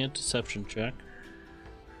 give me a deception check.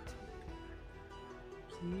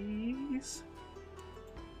 Please.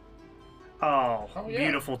 Oh, yeah.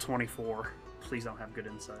 beautiful 24. Please don't have good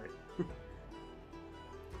insight.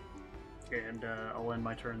 And I'll end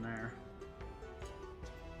my turn there.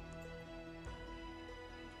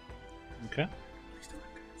 Okay. Please don't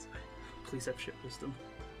have good insight. Please have shit wisdom.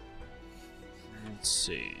 Let's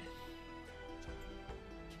see.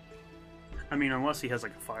 I mean, unless he has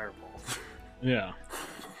like a fireball. Yeah.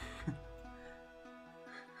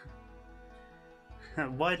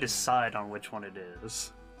 Why decide on which one it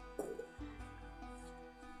is?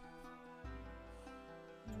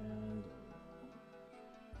 And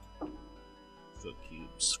the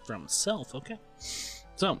cubes from self. Okay.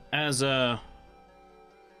 So as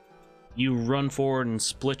you run forward and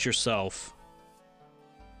split yourself,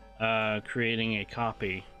 creating a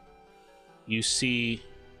copy, you see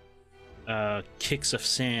kicks of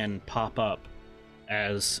sand pop up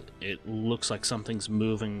as it looks like something's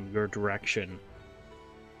moving your direction,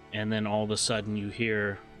 and then all of a sudden you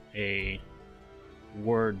hear a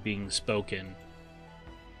word being spoken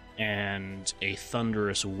and a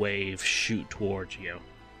thunderous wave shoot towards you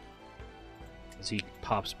as he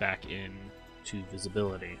pops back in to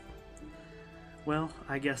visibility. Well,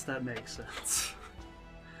 I guess that makes sense.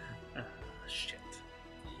 Shit.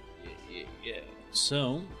 Yeah.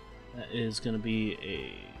 So that is going to be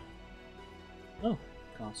a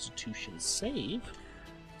Constitution save.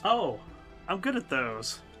 Oh, I'm good at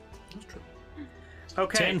those. That's true.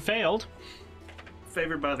 Okay. 10 failed.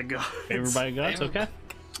 Favored by the gods. Favored by gods. Okay.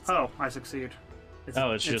 Oh, I succeed.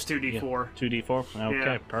 It's just 2d4. Yeah, 2d4. Okay,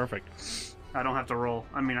 Yeah. perfect. I don't have to roll.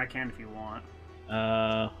 I mean, I can if you want.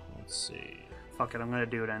 Let's see. Fuck it, I'm gonna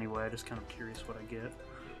do it anyway. Just kind of curious what I get.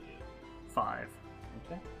 5.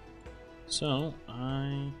 Okay. So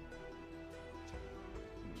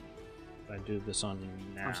if I do this on you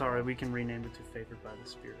now. I'm sorry, we can rename it to Favored by the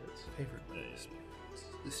Spirits. Favored by the spirits.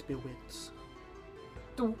 The Spirits.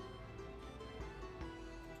 I'm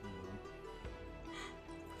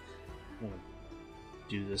gonna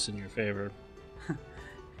do this in your favor.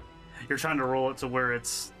 You're trying to roll it to where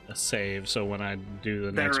it's A save, so when I do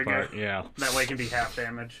the There next we go. part, yeah. that way it can be half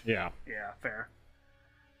damage. Yeah. Yeah, fair.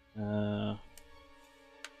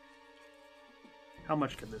 How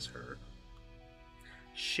much could this hurt?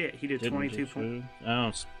 Shit, he did 22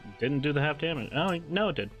 points. Didn't do the half damage. Oh, no,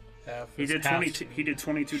 it did. He did half. 22. He did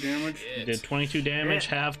 22 damage. It did 22 damage,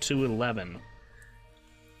 Shit. half to 11.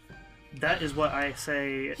 That is what I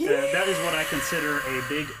say. That is what I consider a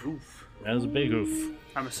big oof. That was a big oof.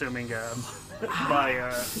 I'm assuming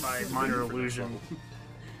by minor illusion.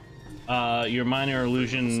 Your minor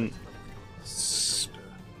illusion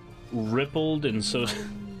rippled, and so,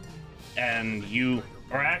 and you,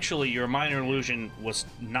 or actually, your minor illusion was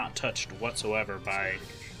not touched whatsoever by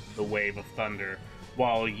the wave of thunder,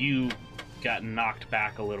 while you got knocked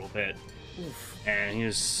back a little bit, and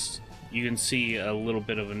you can see a little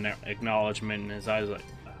bit of an acknowledgement in his eyes, like,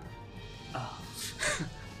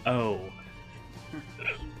 oh.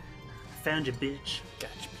 Found you, bitch.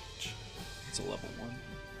 Gotcha, bitch. It's a level 1.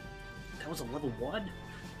 That was a level 1?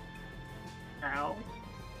 Ow.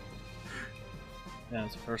 Yeah,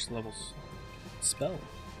 it's a first level spell.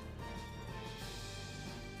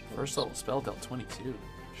 First level spell dealt 22.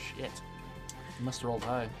 Shit. You must have rolled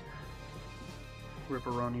high.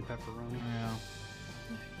 Ripperoni, pepperoni. Yeah.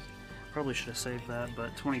 Probably should have saved that,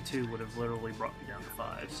 but 22 would have literally brought me down to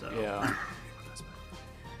 5, so... Yeah.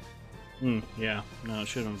 Yeah, no, it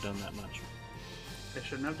shouldn't have done that much. They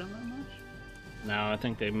shouldn't have done that much? No, I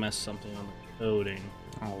think they messed something on the coding.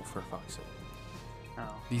 Oh, for fuck's sake.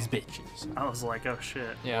 Oh. These bitches. I was like, oh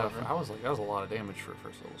shit. Yeah, whatever. I was like, that was a lot of damage for a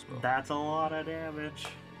first level spell. That's a lot of damage.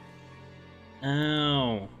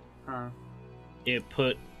 Oh. Huh.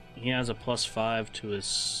 He has a +5 to his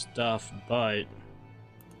stuff, but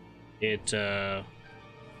it's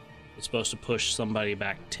supposed to push somebody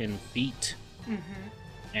back 10 feet. Mm-hmm.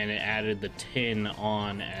 And it added the 10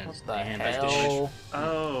 on as What the damage hell?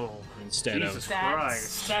 Oh. instead Jesus of.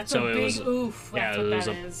 Christ. That's So a it big was- oof. yeah, That's it what was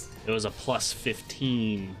that a- is. It was a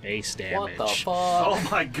 +15 base damage. What the fuck? Oh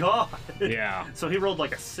my god. Yeah, So he rolled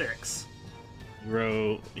like a 6.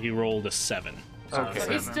 he rolled a 7. Okay.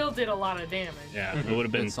 So he still did a lot of damage. Yeah, it would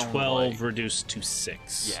have been It's only 12 like- reduced to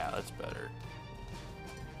 6. Yeah, that's better.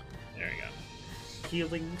 There you go.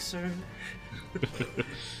 Healing, sir.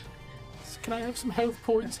 Can I have some health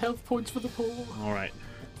points? Health points for the poor. All right,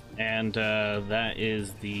 and that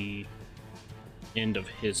is the end of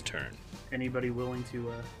his turn. Anybody willing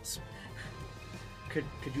to? Could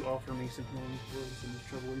you offer me some healing words in these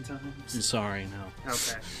troubling times? I'm sorry, no.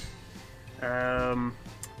 Okay.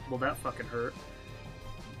 Well, that fucking hurt.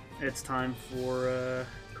 It's time for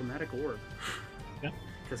Chromatic Orb. Okay.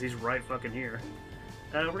 Because he's right fucking here.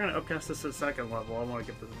 We're gonna upcast this to second level. I want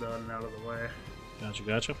to get this done and out of the way.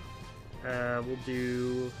 Gotcha. We'll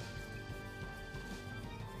do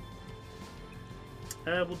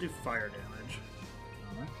fire damage.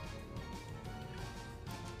 All right.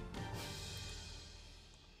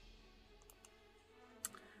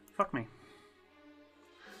 Fuck me.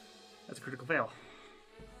 That's a critical fail.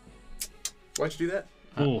 Why'd you do that?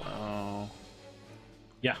 Oh.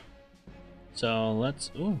 Yeah. So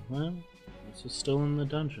let's. Oh, well, this is still in the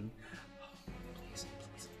dungeon.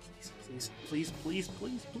 Please.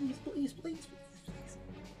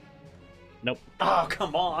 Nope. Oh,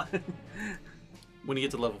 come on. When you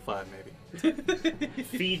get to level 5, maybe.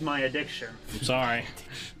 Feed my addiction. I'm sorry.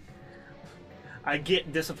 I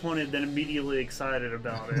get disappointed, then immediately excited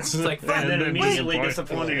about it. It's like and then immediately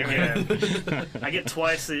disappointed. disappointed again. I get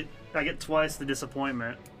twice the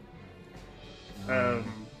disappointment. And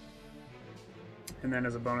then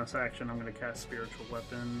as a bonus action, I'm going to cast Spiritual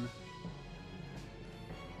Weapon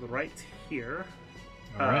right here.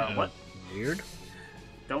 All right. What? Weird.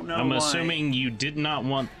 Don't know I'm why. assuming you did not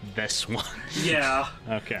want this one. Yeah.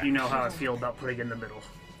 Okay. You know how I feel about putting it in the middle.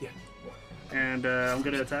 Yeah. And I'm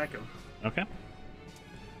going to attack him. Okay.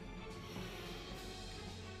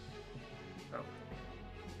 Oh. Okay,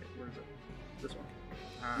 where is it? This one.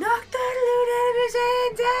 Knock that loot out of his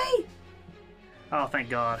hands, eh? Oh, thank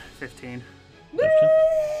God. 15.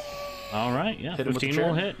 All right. Yeah. Hit him with the 15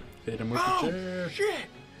 will chair. hit. Hit him with the chair. Shit!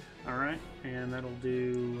 Alright, and that'll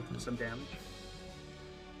do some damage.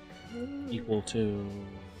 Equal to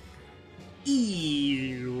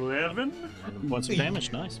 11. 11 points of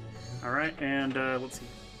damage. Nice. Alright, and let's see.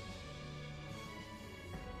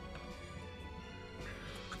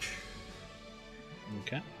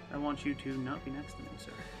 Okay. I want you to not be next to me,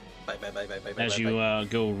 sir. Bye. As you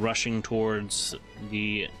go rushing towards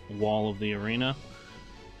the wall of the arena,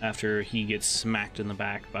 after he gets smacked in the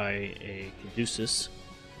back by a Caduceus.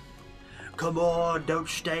 Come on, don't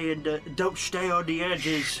stay on the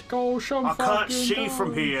edges. Go some I can't see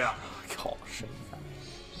from here.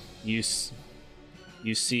 You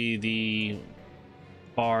see the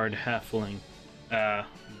bard halfling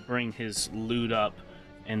bring his lute up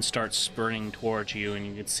and start spurting towards you, and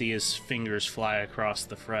you can see his fingers fly across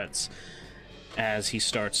the frets as he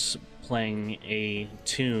starts playing a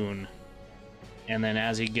tune. And then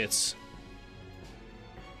as he gets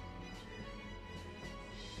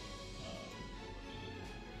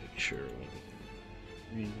make sure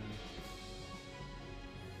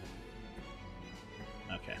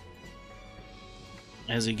okay.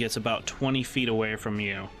 As he gets about 20 feet away from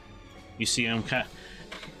you, you see him kind of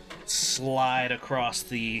slide across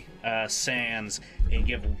the sands and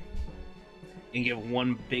give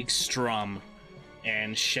one big strum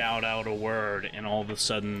and shout out a word, and all of a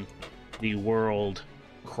sudden the world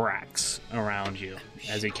cracks around you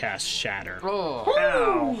as he casts Shatter. Oh,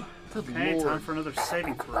 Ow. good Okay, lord. time for another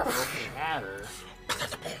saving throw. Shatter.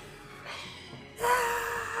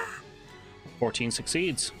 14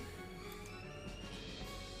 succeeds.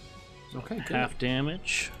 Okay, good. Half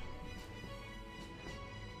damage.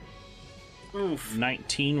 Oof.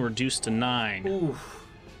 19 reduced to 9. Oof.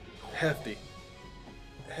 Hefty.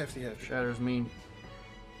 Shatter's mean.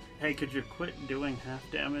 Hey, could you quit doing half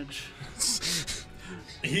damage?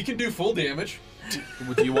 He can do full damage.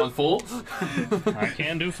 Do you want full? I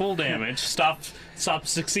can do full damage. Stop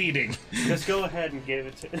succeeding. Just go ahead and give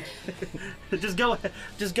it to. Just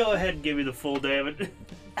go ahead and give me the full damage.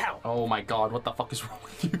 Ow. Oh my god, what the fuck is wrong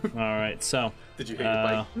with you? All right, so Did you hit your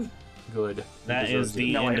bite? Good. that He is deserves the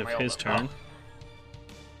it. No, I end hit of my his elbow. turn.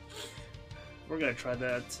 We're gonna try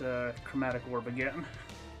that chromatic orb again.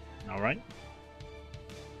 All right.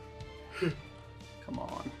 Come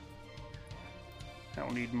on. I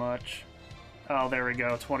don't need much. Oh, there we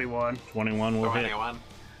go. 21. 21 will hit.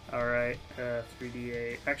 Alright,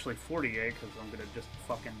 3d8. Actually, 48, because I'm gonna just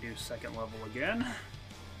fucking do second level again.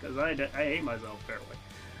 Because I hate myself fairly.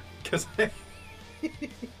 Because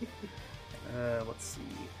Let's see.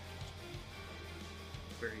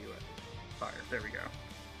 Where are you at? Fire. There we go.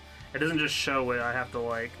 It doesn't just show it, I have to,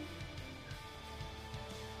 like.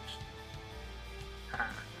 Ah.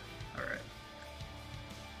 Alright.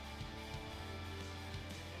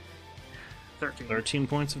 13. 13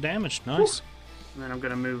 points of damage. Nice. And then I'm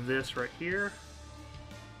gonna move this right here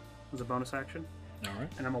as a bonus action, All right.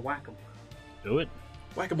 and I'm gonna whack him. Do it.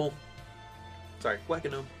 Whack-a-mole. Sorry,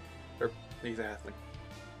 whack-a-gnome. Or he's a halfling.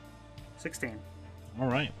 16. All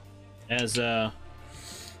right. As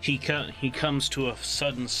he comes to a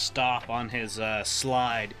sudden stop on his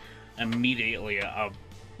slide, immediately a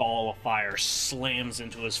ball of fire slams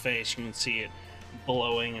into his face. You can see it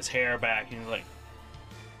blowing his hair back, and he's like,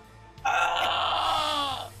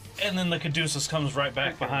 "Ah!" And then the Caduceus comes right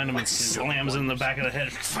back behind him and slams in the back of the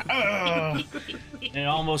head. Ah! And it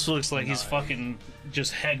almost looks like he's fucking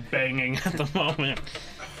just head banging at the moment.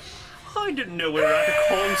 I didn't know we were at a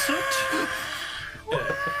concert.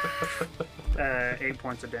 8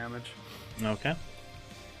 points of damage. Okay.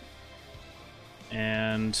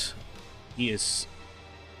 And he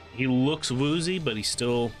looks woozy, but he's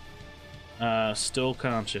still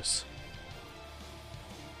conscious.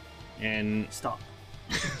 And Stop.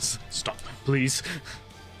 stop, please.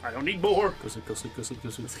 I don't need more. Go sleep, go sleep, go sleep, go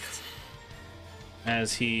sleep.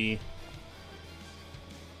 As he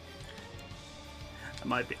I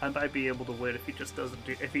might be able to win if he just doesn't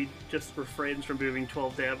do. If he just refrains from doing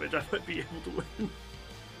 12 damage, I might be able to win.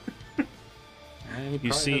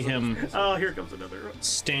 you see him Oh, here comes another one.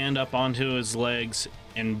 stand up onto his legs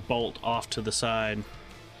and bolt off to the side.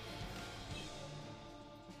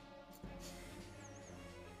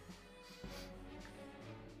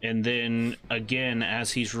 And then again,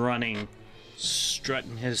 as he's running,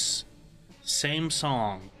 strutting his same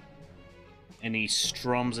song, and he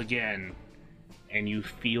strums again, and you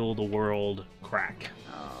feel the world crack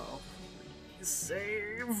Oh, please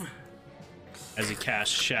save. as he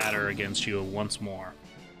casts Shatter against you once more.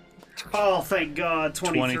 Oh, thank God,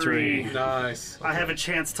 23. 23. Nice. I have a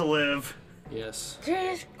chance to live. Yes.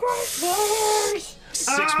 6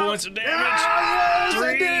 points of damage.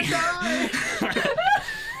 3.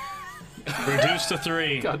 Reduced to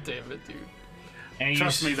 3. God damn it, dude. And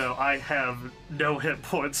Trust me, though, I have no hit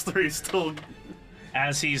points. 3 still.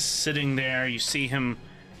 As he's sitting there, you see him,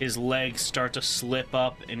 his legs start to slip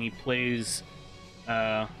up, and he plays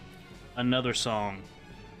another song.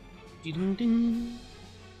 Ding-ding.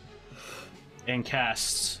 And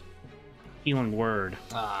casts Healing Word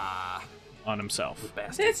Ah, on himself.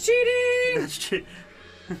 bastard. It's cheating! That's cheat.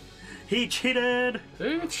 He cheated.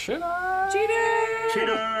 Dude, shit.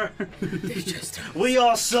 Cheater. We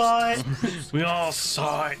all saw it. We all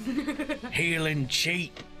saw it. Healing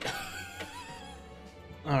cheat.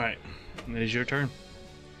 Alright, it is your turn.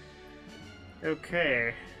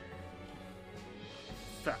 Okay.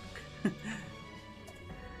 Fuck.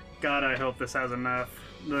 God, I hope this has enough.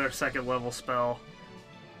 Another second level spell.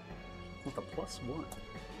 With a +1.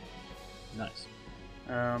 Nice.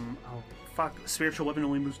 Oh, fuck. Spiritual weapon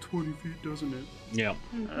only moves 20 feet, doesn't it? Yeah.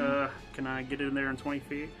 Can I get it in there in 20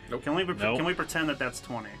 feet? Nope. Can we, Nope. Can we pretend that that's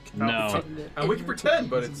 20? No. And we can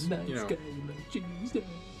pretend, but it's, you know. Can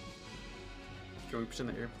we pretend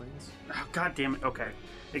that airplanes? Oh, God damn it. Okay.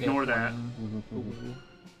 Ignore that.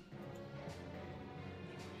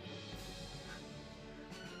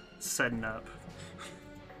 Setting up.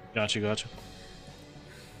 Gotcha.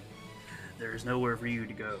 There is nowhere for you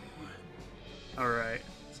to go. Alright,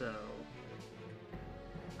 so.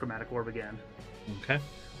 Chromatic Orb again. Okay.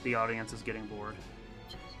 The audience is getting bored.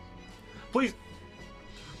 Please!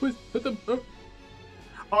 Put the. Oh.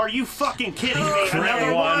 Are you fucking kidding me? Crit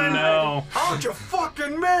Another one, no. How'd you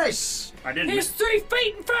fucking miss? I didn't. He's 3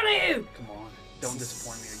 feet in front of you! Come on. Don't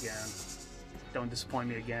disappoint me again. Don't disappoint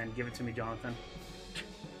me again. Give it to me, Jonathan.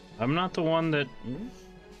 I'm not the one that.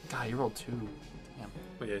 God, you rolled 2. Damn.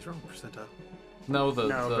 Oh yeah, he's wrong percentile. No, the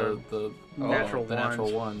natural the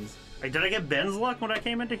natural ones. Hey, did I get Ben's luck when I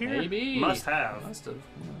came into here? Maybe. Must have. Must have.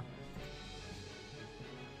 Yeah.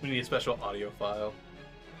 We need a special audio file.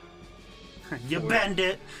 You bend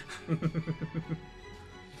it.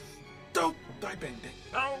 Don't die bending.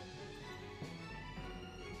 Oh.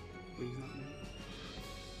 Please not me.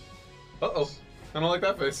 Uh-oh. I don't like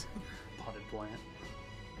that face. Potted plant.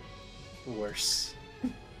 Worse.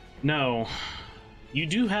 No. You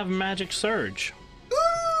do have Magic Surge.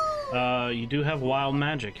 You do have wild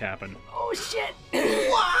magic happen. Oh shit!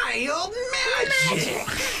 Wild magic!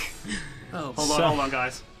 Oh, Hold on,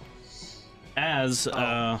 guys. As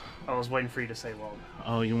I was waiting for you to say well.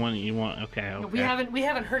 oh, you want okay. We haven't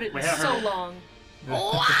heard it in haven't so heard it. long.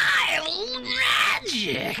 Wild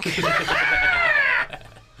magic.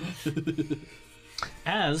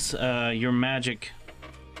 As your magic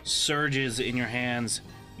surges in your hands,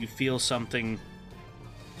 you feel something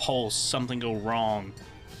pulse, something go wrong,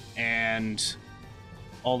 and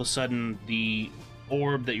all of a sudden the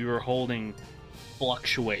orb that you were holding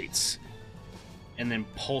fluctuates and then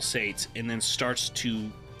pulsates and then starts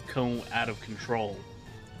to go out of control.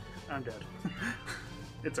 I'm dead.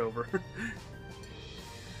 It's over.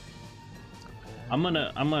 I'm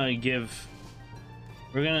gonna give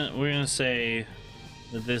We're gonna say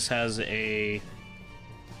that this has a.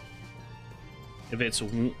 If it's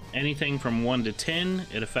anything from 1 to 10,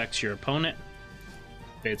 it affects your opponent.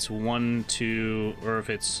 If it's 1 to, or if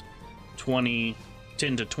it's 10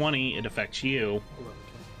 to 20, it affects you.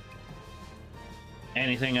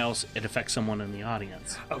 Anything else, it affects someone in the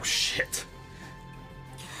audience. Oh shit.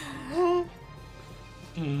 What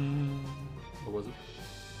was it?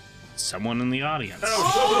 Someone in the audience.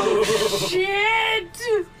 Shit!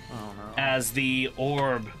 As the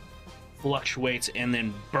orb fluctuates and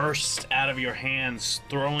then bursts out of your hands,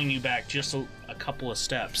 throwing you back just a couple of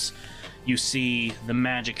steps, you see the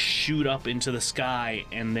magic shoot up into the sky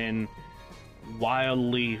and then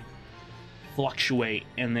wildly fluctuate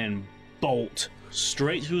and then bolt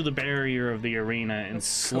straight through the barrier of the arena and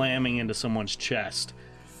slamming into someone's chest.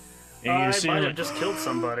 And I you see might like, have just killed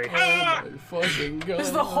somebody. Oh my fucking god.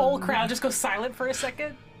 Does the whole crowd just go silent for a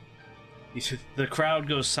second? the crowd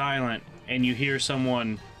goes silent and you hear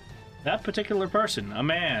someone, that particular person, a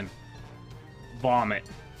man, vomit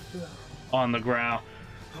on the ground.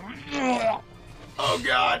 Oh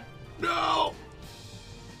god, no!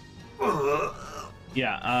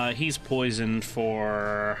 Yeah, he's poisoned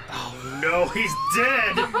for No, he's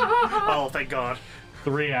dead! Oh, thank God.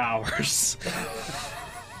 3 hours.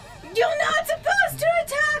 You're not supposed to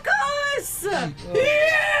attack us!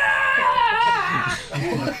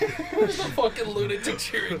 Where's the fucking lunatic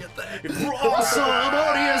cheering at that? Awesome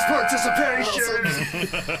audience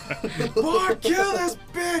participation! Boy, kill this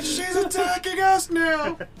bitch! She's attacking us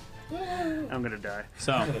now! I'm gonna die.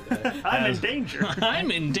 So, I'm in danger. I'm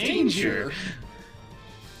in danger.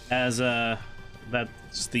 As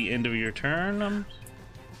that's the end of your turn. Or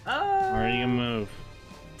are you gonna move?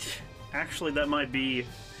 Actually, that might be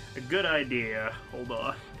a good idea. Hold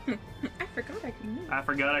on. I forgot I can move. I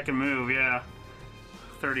forgot I can move, yeah.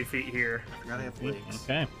 30 feet here. I forgot I have legs.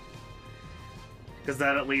 Okay. Because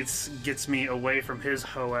that at least gets me away from his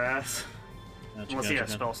hoe ass. Gotcha, Unless he has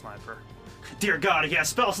gotcha. spell sniper. Dear God, he has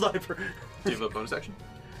spell sniper! Do you have a bonus action?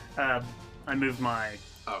 I moved my...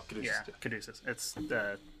 Oh, Caduceus. Yeah, Caduceus. It's,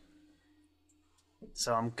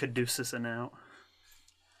 so I'm Caduceusing out.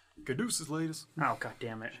 Caduceus, ladies. Oh, God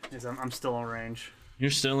damn it. I'm still in range. You're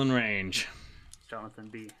still in range. Jonathan,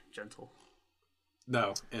 be gentle.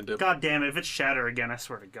 No, and God damn it, if it's Shatter again, I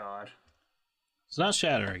swear to God. It's not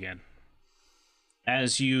Shatter again.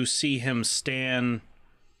 As you see him stand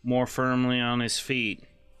more firmly on his feet,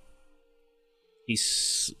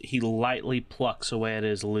 he lightly plucks away at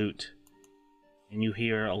his lute, and you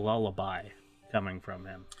hear a lullaby coming from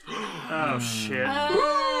him. Oh, shit.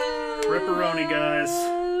 Ripperoni, guys.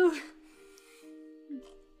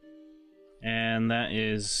 And that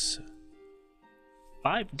is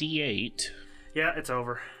 5d8. Yeah, it's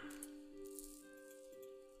over.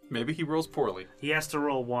 maybe he rolls poorly. He has to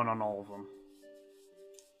roll 1 on all of them.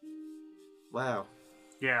 Wow.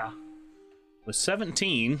 Yeah. With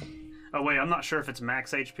 17 Oh, wait, I'm not sure if it's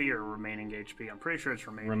max HP or remaining HP. I'm pretty sure it's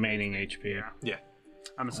remaining. HP. Yeah. Yeah.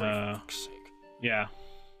 I'm a safe. Yeah.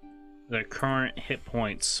 The current hit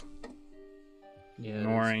points,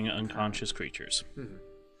 ignoring unconscious creatures.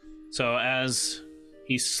 So as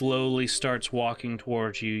he slowly starts walking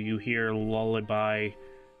towards you, you hear lullaby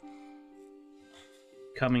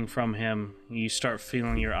coming from him. You start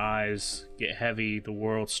feeling your eyes get heavy. The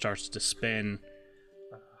world starts to spin.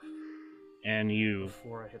 And you...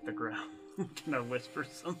 Before I hit the ground, can I whisper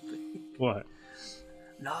something? What?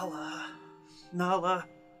 Nala. Nala.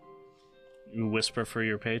 You whisper for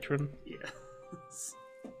your patron? Yes.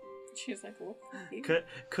 She's like, what?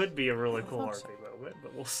 Could be a really cool RP moment,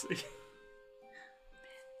 but we'll see.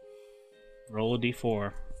 Roll a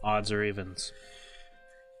d4. Odds or evens.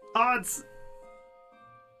 Odds!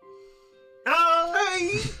 Oh!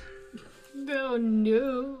 Hey! No,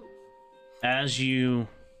 no. As you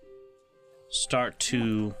start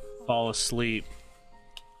to fall asleep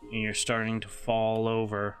and you're starting to fall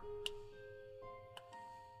over,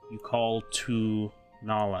 you call to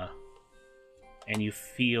Nala and you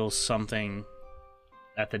feel something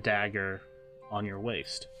at the dagger on your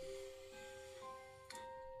waist.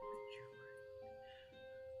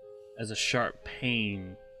 As a sharp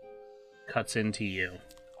pain cuts into you.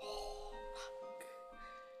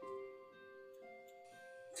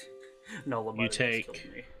 Nola You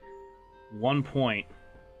take 1 point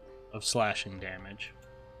of slashing damage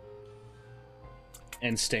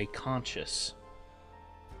and stay conscious.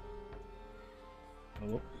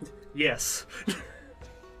 Oh, Yes.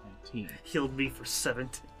 19. Healed me for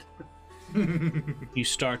 17. You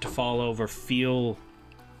start to fall over, feel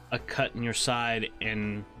a cut in your side,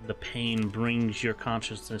 and the pain brings your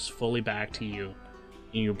consciousness fully back to you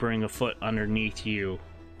You bring a foot underneath you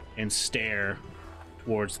and stare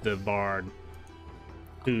towards the bard,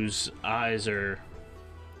 whose eyes are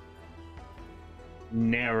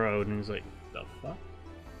narrowed, and he's like, the fuck?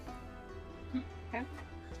 Okay.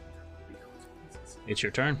 It's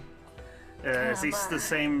your turn. Is he the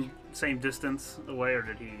same distance away, or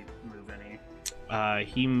did he move any?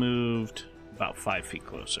 He moved about 5 feet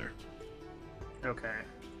closer. Okay.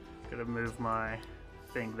 Gonna move my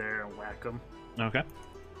thing there and whack him. Okay.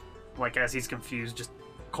 Like, as he's confused, just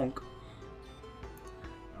conk.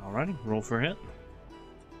 Alrighty, roll for a hit.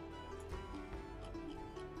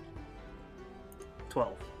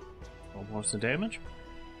 12. 12 points of damage.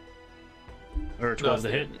 Or 12 to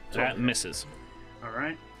hit. That misses.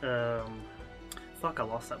 Alright. Fuck, I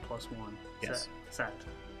lost that +1. Yes. Sad.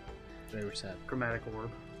 Very sad. Chromatic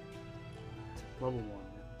orb. Level 1.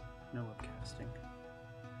 No upcasting.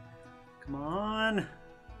 Come on!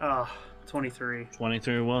 23.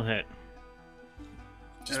 23 will hit.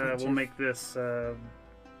 We'll make this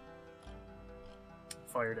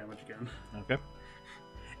fire damage again. Okay.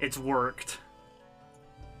 It's worked.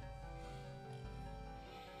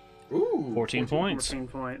 Ooh. 14 points. 14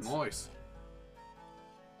 points. Nice.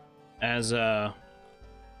 As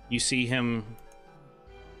you see him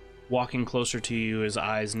walking closer to you, his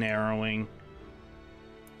eyes narrowing.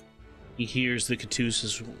 He hears the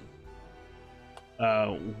Catusas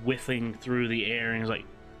whiffing through the air, and he's like,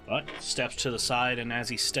 what? Steps to the side, and as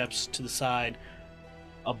he steps to the side,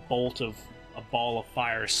 a ball of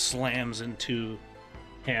fire slams into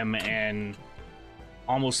him and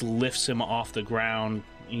almost lifts him off the ground.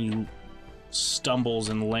 He stumbles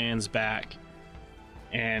and lands back,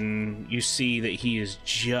 and you see that he is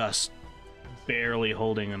just barely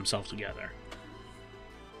holding himself together.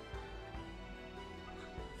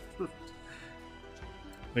 What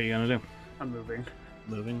are you gonna do? I'm moving.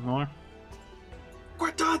 Moving more?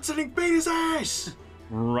 Quit dancing, beat his ass!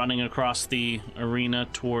 Running across the arena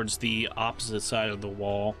towards the opposite side of the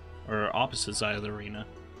wall, or opposite side of the arena.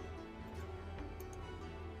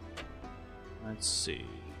 Let's see.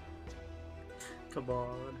 Come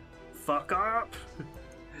on. Fuck up!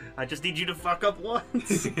 I just need you to fuck up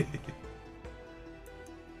once!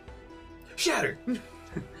 Shatter!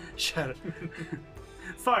 Shut it.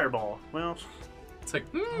 Fireball. Well, It's like,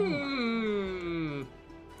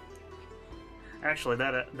 actually,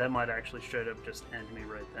 that might actually straight up just end me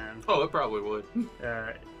right then. Oh, it probably would.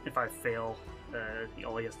 If I fail,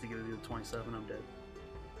 all he has to do is 27, I'm dead.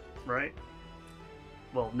 Right?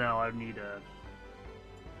 Well, no, I would need a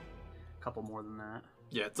couple more than that.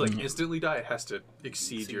 Yeah, it's like instantly die. It has to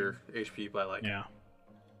exceed your HP by like. Yeah.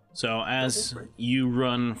 So as you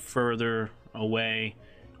run further away,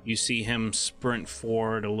 you see him sprint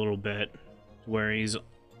forward a little bit, where he's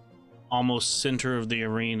almost center of the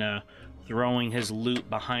arena, throwing his loot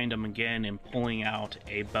behind him again and pulling out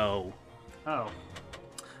a bow. Oh.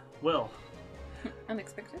 Well,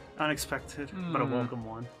 Unexpected. unexpected, but a welcome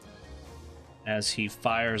one. As he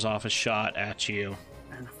fires off a shot at you.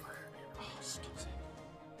 And a fire. Oh, excuse me.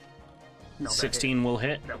 No, that 16 will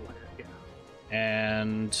hit, hit. That will hit, yeah.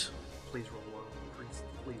 and Please roll low.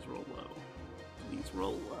 Please roll low. Please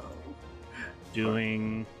roll low.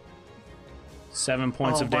 doing 7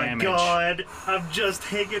 points of damage. Oh my god, I'm just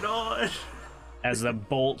hanging on. As the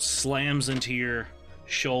bolt slams into your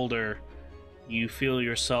shoulder, you feel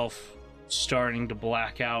yourself starting to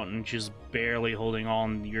black out and just barely holding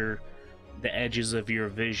on. The edges of your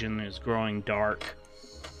vision is growing dark.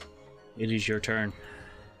 It is your turn.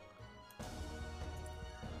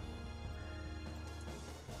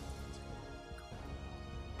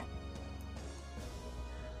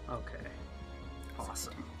 Okay.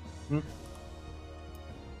 Awesome. Hmm.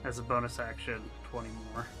 As a bonus action, 20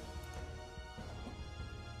 more.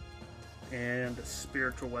 And a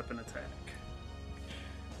spiritual weapon attack.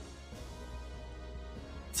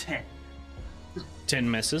 10. 10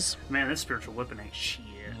 misses. Man, this spiritual weapon ain't shit.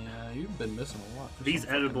 Yeah, you've been missing a lot. for These some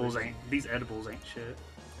fucking edibles reason. ain't shit.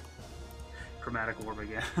 Chromatic orb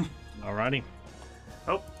again. Alrighty.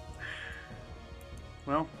 Oh.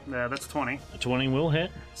 Well, that's 20. A 20 will hit.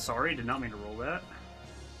 Sorry, did not mean to roll that.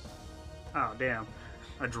 Oh, damn.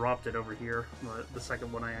 I dropped it over here, but the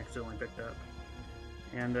second one I accidentally picked up.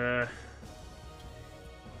 And,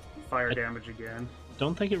 fire damage again.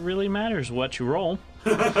 Don't think it really matters what you roll.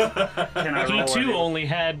 Can I He roll too it?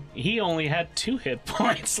 only had 2 hit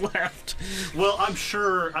points left. Well, I'm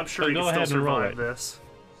sure he go can still ahead and roll survive it. this.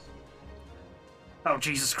 Oh,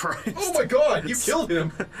 Jesus Christ. Oh my god, you killed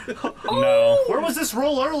him! No, Where was this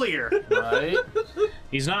roll earlier? Right?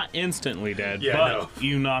 he's not instantly dead, Yeah, but no.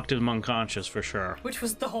 you knocked him unconscious for sure. Which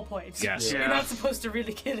was the whole point. Yes. Yeah. You're not supposed to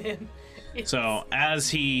really get in. So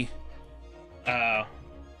as you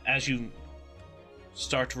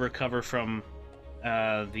start to recover from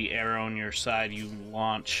the arrow on your side, you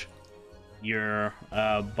launch your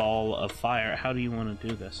ball of fire. How do you want to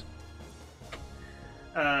do this?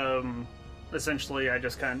 Essentially, I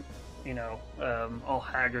just kind of, all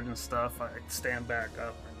haggard and stuff, I stand back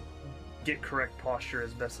up and get correct posture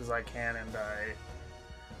as best as I can, and I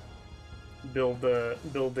build the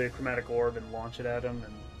chromatic orb and launch it at him,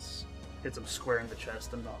 and hits him square in the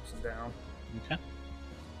chest and knocks him down. Okay.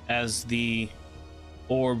 As the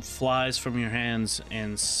orb flies from your hands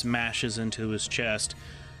and smashes into his chest,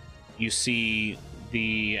 you see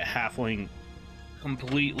the halfling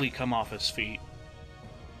completely come off his feet.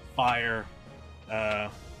 Fire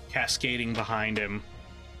cascading behind him,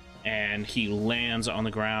 and he lands on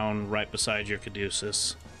the ground right beside your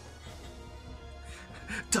Caduceus.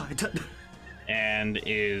 Die. And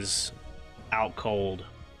is out cold.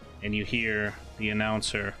 And you hear the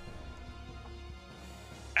announcer.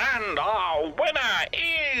 And our winner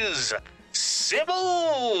is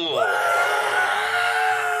Sybil!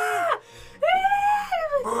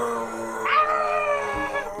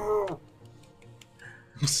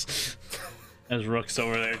 As Rook's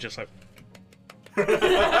over there just like...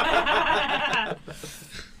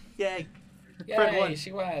 Yay. Yay,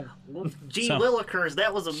 she won. Gee So- Willikers,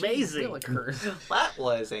 that was amazing. That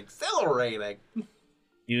was exhilarating.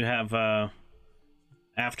 You have,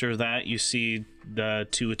 after that, you see the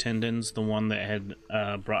two attendants, the one that had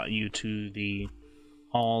brought you to the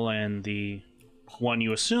hall and the one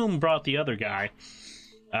you assume brought the other guy,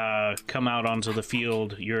 come out onto the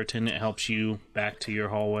field. Your attendant helps you back to your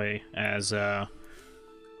hallway as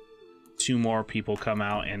two more people come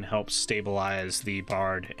out and help stabilize the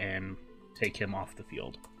bard and take him off the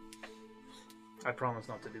field. I promise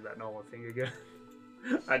not to do that Nolan thing again.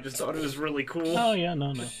 I just thought it was really cool. Oh, yeah,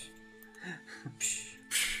 no.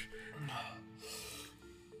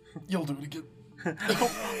 You'll do it again.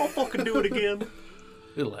 I'll fucking do it again.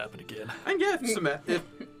 It'll happen again. And yeah, if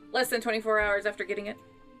Less than 24 hours after getting it.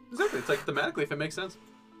 exactly, it's like thematically if it makes sense.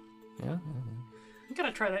 Yeah. You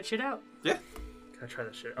gotta try that shit out. Yeah. Gotta try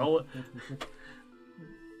that shit.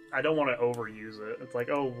 I don't want to overuse it. It's like,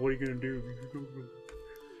 oh, what are you gonna do?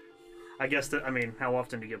 I guess that. I mean, how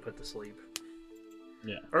often do you get put to sleep?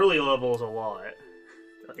 Yeah. Early level is a lot.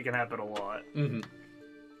 It can happen a lot. Mm-hmm.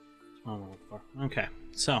 Okay,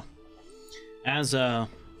 so as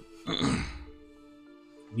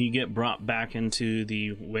you get brought back into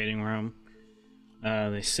the waiting room,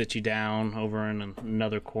 they sit you down over in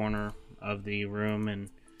another corner of the room and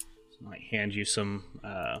like hand you some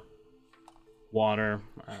water,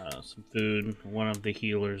 some food. One of the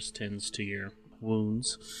healers tends to your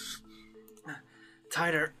wounds.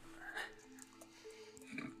 Tighter.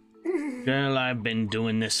 Girl, I've been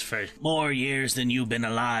doing this for more years than you've been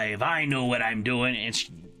alive. I know what I'm doing. And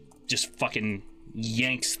she just fucking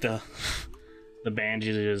yanks the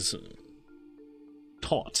bandages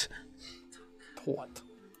taut.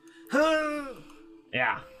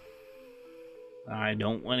 Yeah. I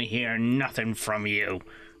don't want to hear nothing from you.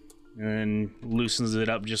 And loosens it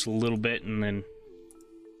up just a little bit and then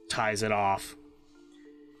ties it off.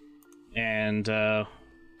 And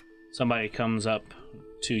somebody comes up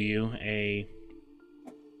to you, a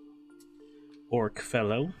orc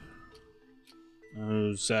fellow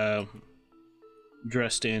who's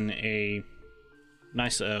dressed in a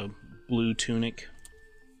nice blue tunic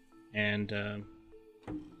and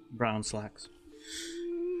brown slacks.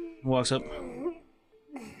 Walks up.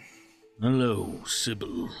 Hello,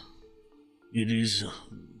 Sybil. It is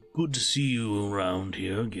good to see you around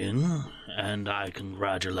here again, and I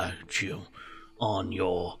congratulate you on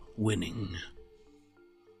your winning.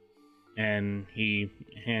 And he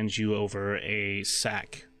hands you over a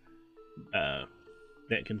sack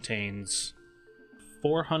that contains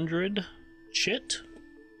 400 chit.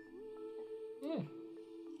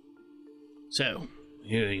 So,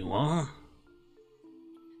 here you are.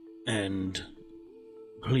 And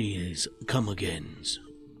please come again soon.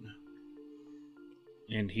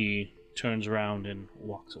 And he turns around and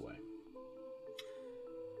walks away.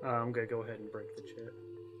 I'm gonna go ahead and break the chit.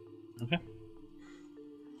 Okay.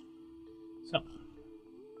 So,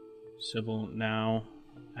 Sybil now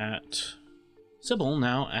at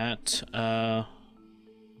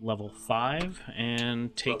level 5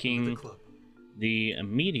 and taking the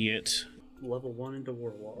immediate Level 1 into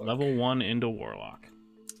Warlock. level 1 into Warlock.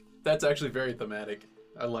 That's actually very thematic.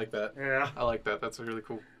 I like that. Yeah, I like that. That's really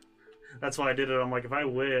cool. that's why I did it. I'm like, if I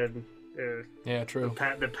win, Yeah, true.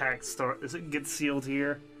 the pact gets sealed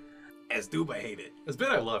here. As Duba hate it. As bit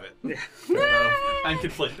I love it. Yeah. I'm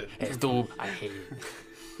conflicted. As though I hate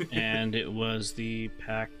it. And it was the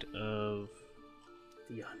Pact of...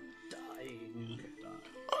 The Undying.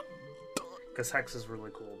 Because Hex is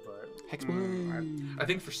really cool, but... Hex I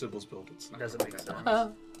think for Sybil's build, it's not doesn't make that sense.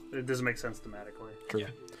 hard. It doesn't make sense thematically. True. Yeah.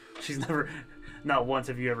 She's never... Not once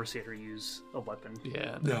have you ever seen her use a weapon.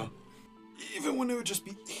 Yeah. No. Even when it would just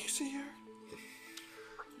be easier.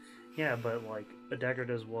 Yeah, but, like, a dagger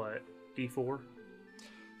does what? D4?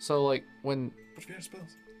 So like when But if you have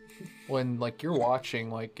spells. like you're watching,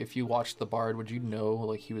 like if you watched the bard, would you know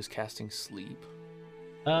like he was casting sleep?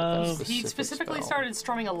 Uh, That's He specific specifically spell. started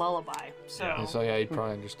strumming a lullaby. So And so yeah, you'd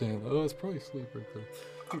probably understand. Oh, it's probably sleep right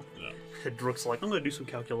there. Rook's like, I'm gonna do some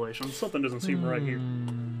calculations. Something doesn't seem right here.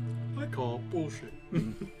 I call bullshit.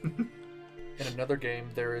 In another game,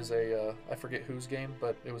 there is a, I forget whose game,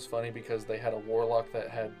 but it was funny because they had a warlock that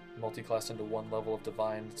had multi-class into one level of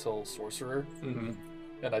Divine Soul Sorcerer. Mm-hmm.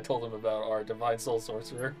 And I told him about our Divine Soul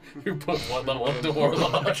Sorcerer who put one level up to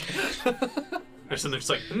warlock. And they're just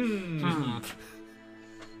like,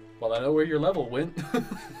 Well, I know where your level went.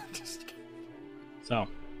 Just kidding. So,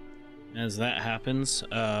 as that happens,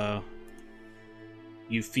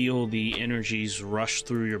 you feel the energies rush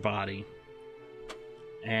through your body,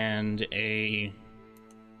 and a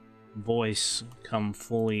voice come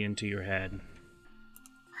fully into your head.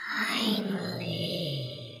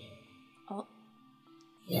 Finally. Oh.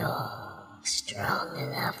 You're strong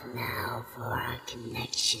enough now for our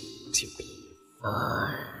connection to be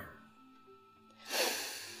formed.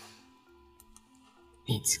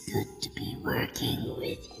 It's good to be working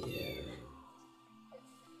with you.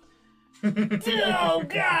 Oh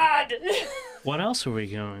God! What else are we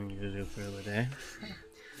going to do for the day?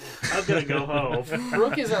 I'm gonna go home.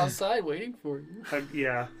 Brooke is outside waiting for you.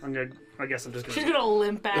 I guess I'm just She's gonna gonna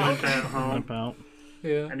limp out. limp at home. Limp out.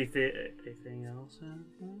 Yeah. Anything else?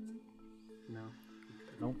 No.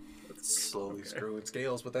 Nope. it's slowly screwing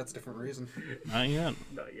scales, but that's a different reason. Not yet.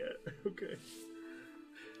 Not yet. Okay.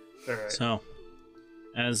 Alright. So,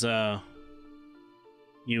 as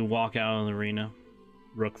you walk out of the arena,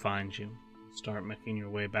 Rook finds you. Start making your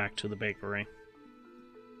way back to the bakery.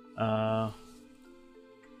 Not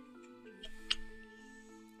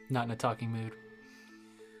in a talking mood.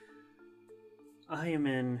 I am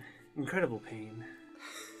in incredible pain.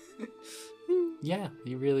 Yeah,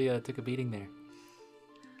 you really took a beating there.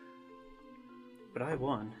 But I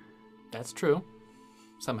won. That's true.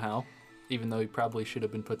 Somehow. Even though he probably should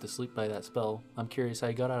have been put to sleep by that spell. I'm curious how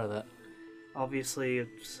you got out of that. Obviously,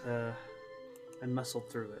 it's, I muscled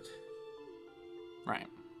through it. Right.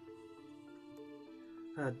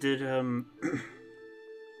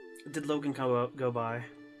 Did Logan go by?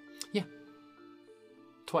 Yeah.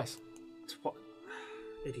 Twice.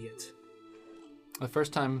 Idiot. The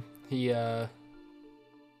first time he,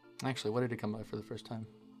 Actually, what did he come by for the first time?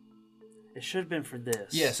 It should have been for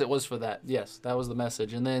this. Yes, it was for that. Yes, that was the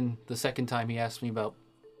message. And then the second time he asked me about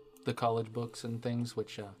the college books and things,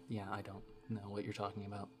 which, yeah, I don't know what you're talking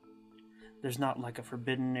about. There's not like a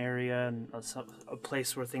forbidden area and a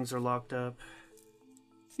place where things are locked up.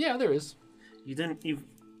 Yeah, there is. You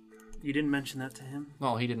didn't mention that to him?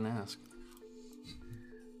 Well, he didn't ask.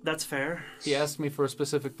 That's fair. He asked me for a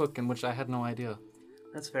specific book in which I had no idea.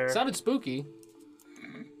 That's fair. Sounded spooky,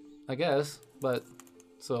 I guess, but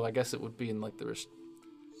so I guess it would be in like the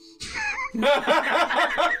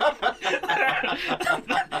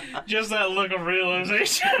Just that look of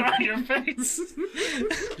realization on your face.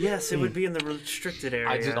 Yes, it would be in the restricted area.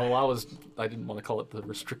 I didn't want to call it the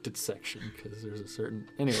restricted section because there's a certain.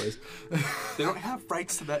 Anyways, They don't have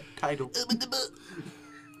rights to that title.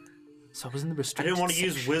 so I was in the I restricted. didn't want to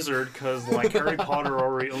use section. wizard because like Harry Potter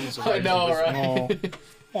already owns the I rights know, to wizard. right?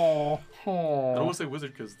 I don't want to say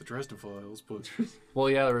wizard because the Dresden Files, but Well,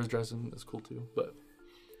 yeah, there is Dresden. That's cool too. But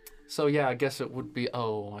so yeah, I guess it would be.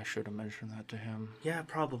 Oh, I should have mentioned that to him. Yeah,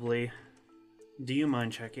 probably. Do you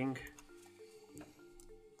mind checking?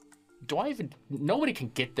 Do I even? Nobody can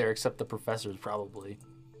get there except the professors, probably.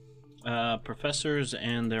 Professors,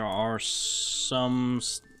 and there are some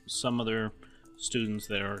other students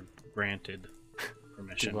that are granted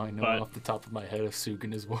permission. Do I know but off the top of my head if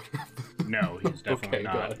Sugan is one of them? no, he's definitely Okay,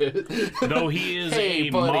 not. got it. Though he is Hey, a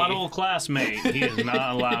buddy. model classmate, he is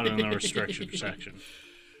not allowed in the restriction section.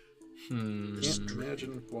 just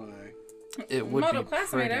imagine why. It would Model be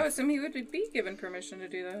classmate, pretty- I would assume he would be given permission to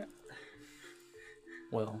do that.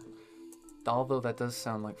 Well, although that does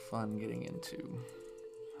sound like fun getting into.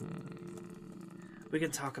 We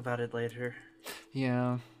can talk about it later.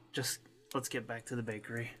 Yeah. Just let's get back to the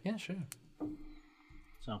bakery. Yeah, sure.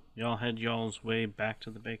 So y'all head y'all's way back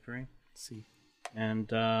to the bakery, Let's see.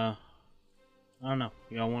 and I don't know.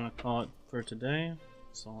 Y'all want to call it for today?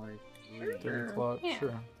 Sorry. 3 o'clock, Yeah.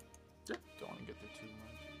 sure. Don't want to get there too much.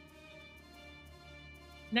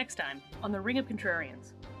 Next time on the Ring of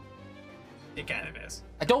Contrarians. It kind of is.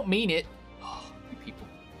 I don't mean it. You people.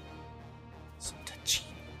 So touchy.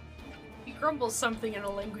 He grumbles something in a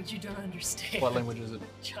language you don't understand. What language is it?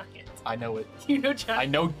 Giant. I know it. You know giant? I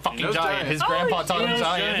know fucking knows giant. giant. His Oh, grandpa he taught him knows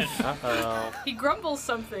giant. Uh-oh. He grumbles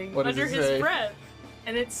something What does under it his say? breath,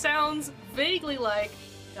 and it sounds vaguely like,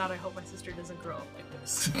 God, I hope my sister doesn't grow up like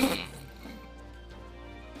this.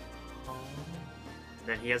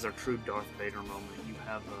 Then he has a true Darth Vader moment. You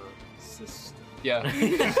have a sister. Yeah.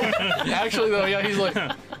 Actually, though, yeah, he's like,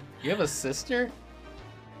 you have a sister?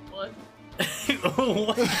 What?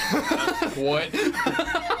 What?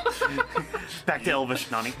 Back to Elvish,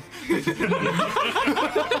 Nani.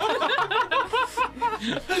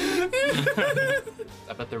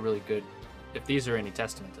 I bet they're really good. If these are any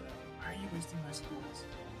testament to that. Why are you wasting my skills?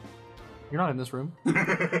 You're not in this room.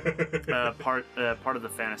 Part of the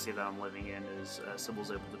fantasy that I'm living in is Sybil's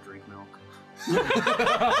able to drink milk.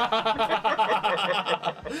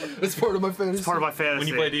 It's part of my fantasy. It's part of my fantasy. When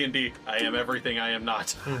you play D&D, I am everything I am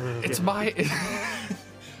not. It's my...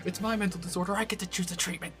 It's my mental disorder. I get to choose the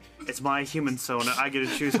treatment. It's my human sona. I get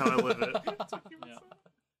to choose how I live it.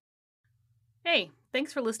 Hey,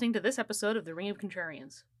 thanks for listening to this episode of The Ring of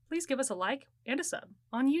Contrarians. Please give us a like and a sub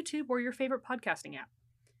on YouTube or your favorite podcasting app.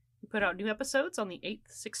 We put out new episodes on the 8th,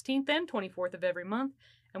 16th, and 24th of every month,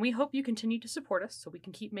 and we hope you continue to support us so we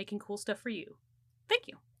can keep making cool stuff for you. Thank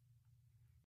you.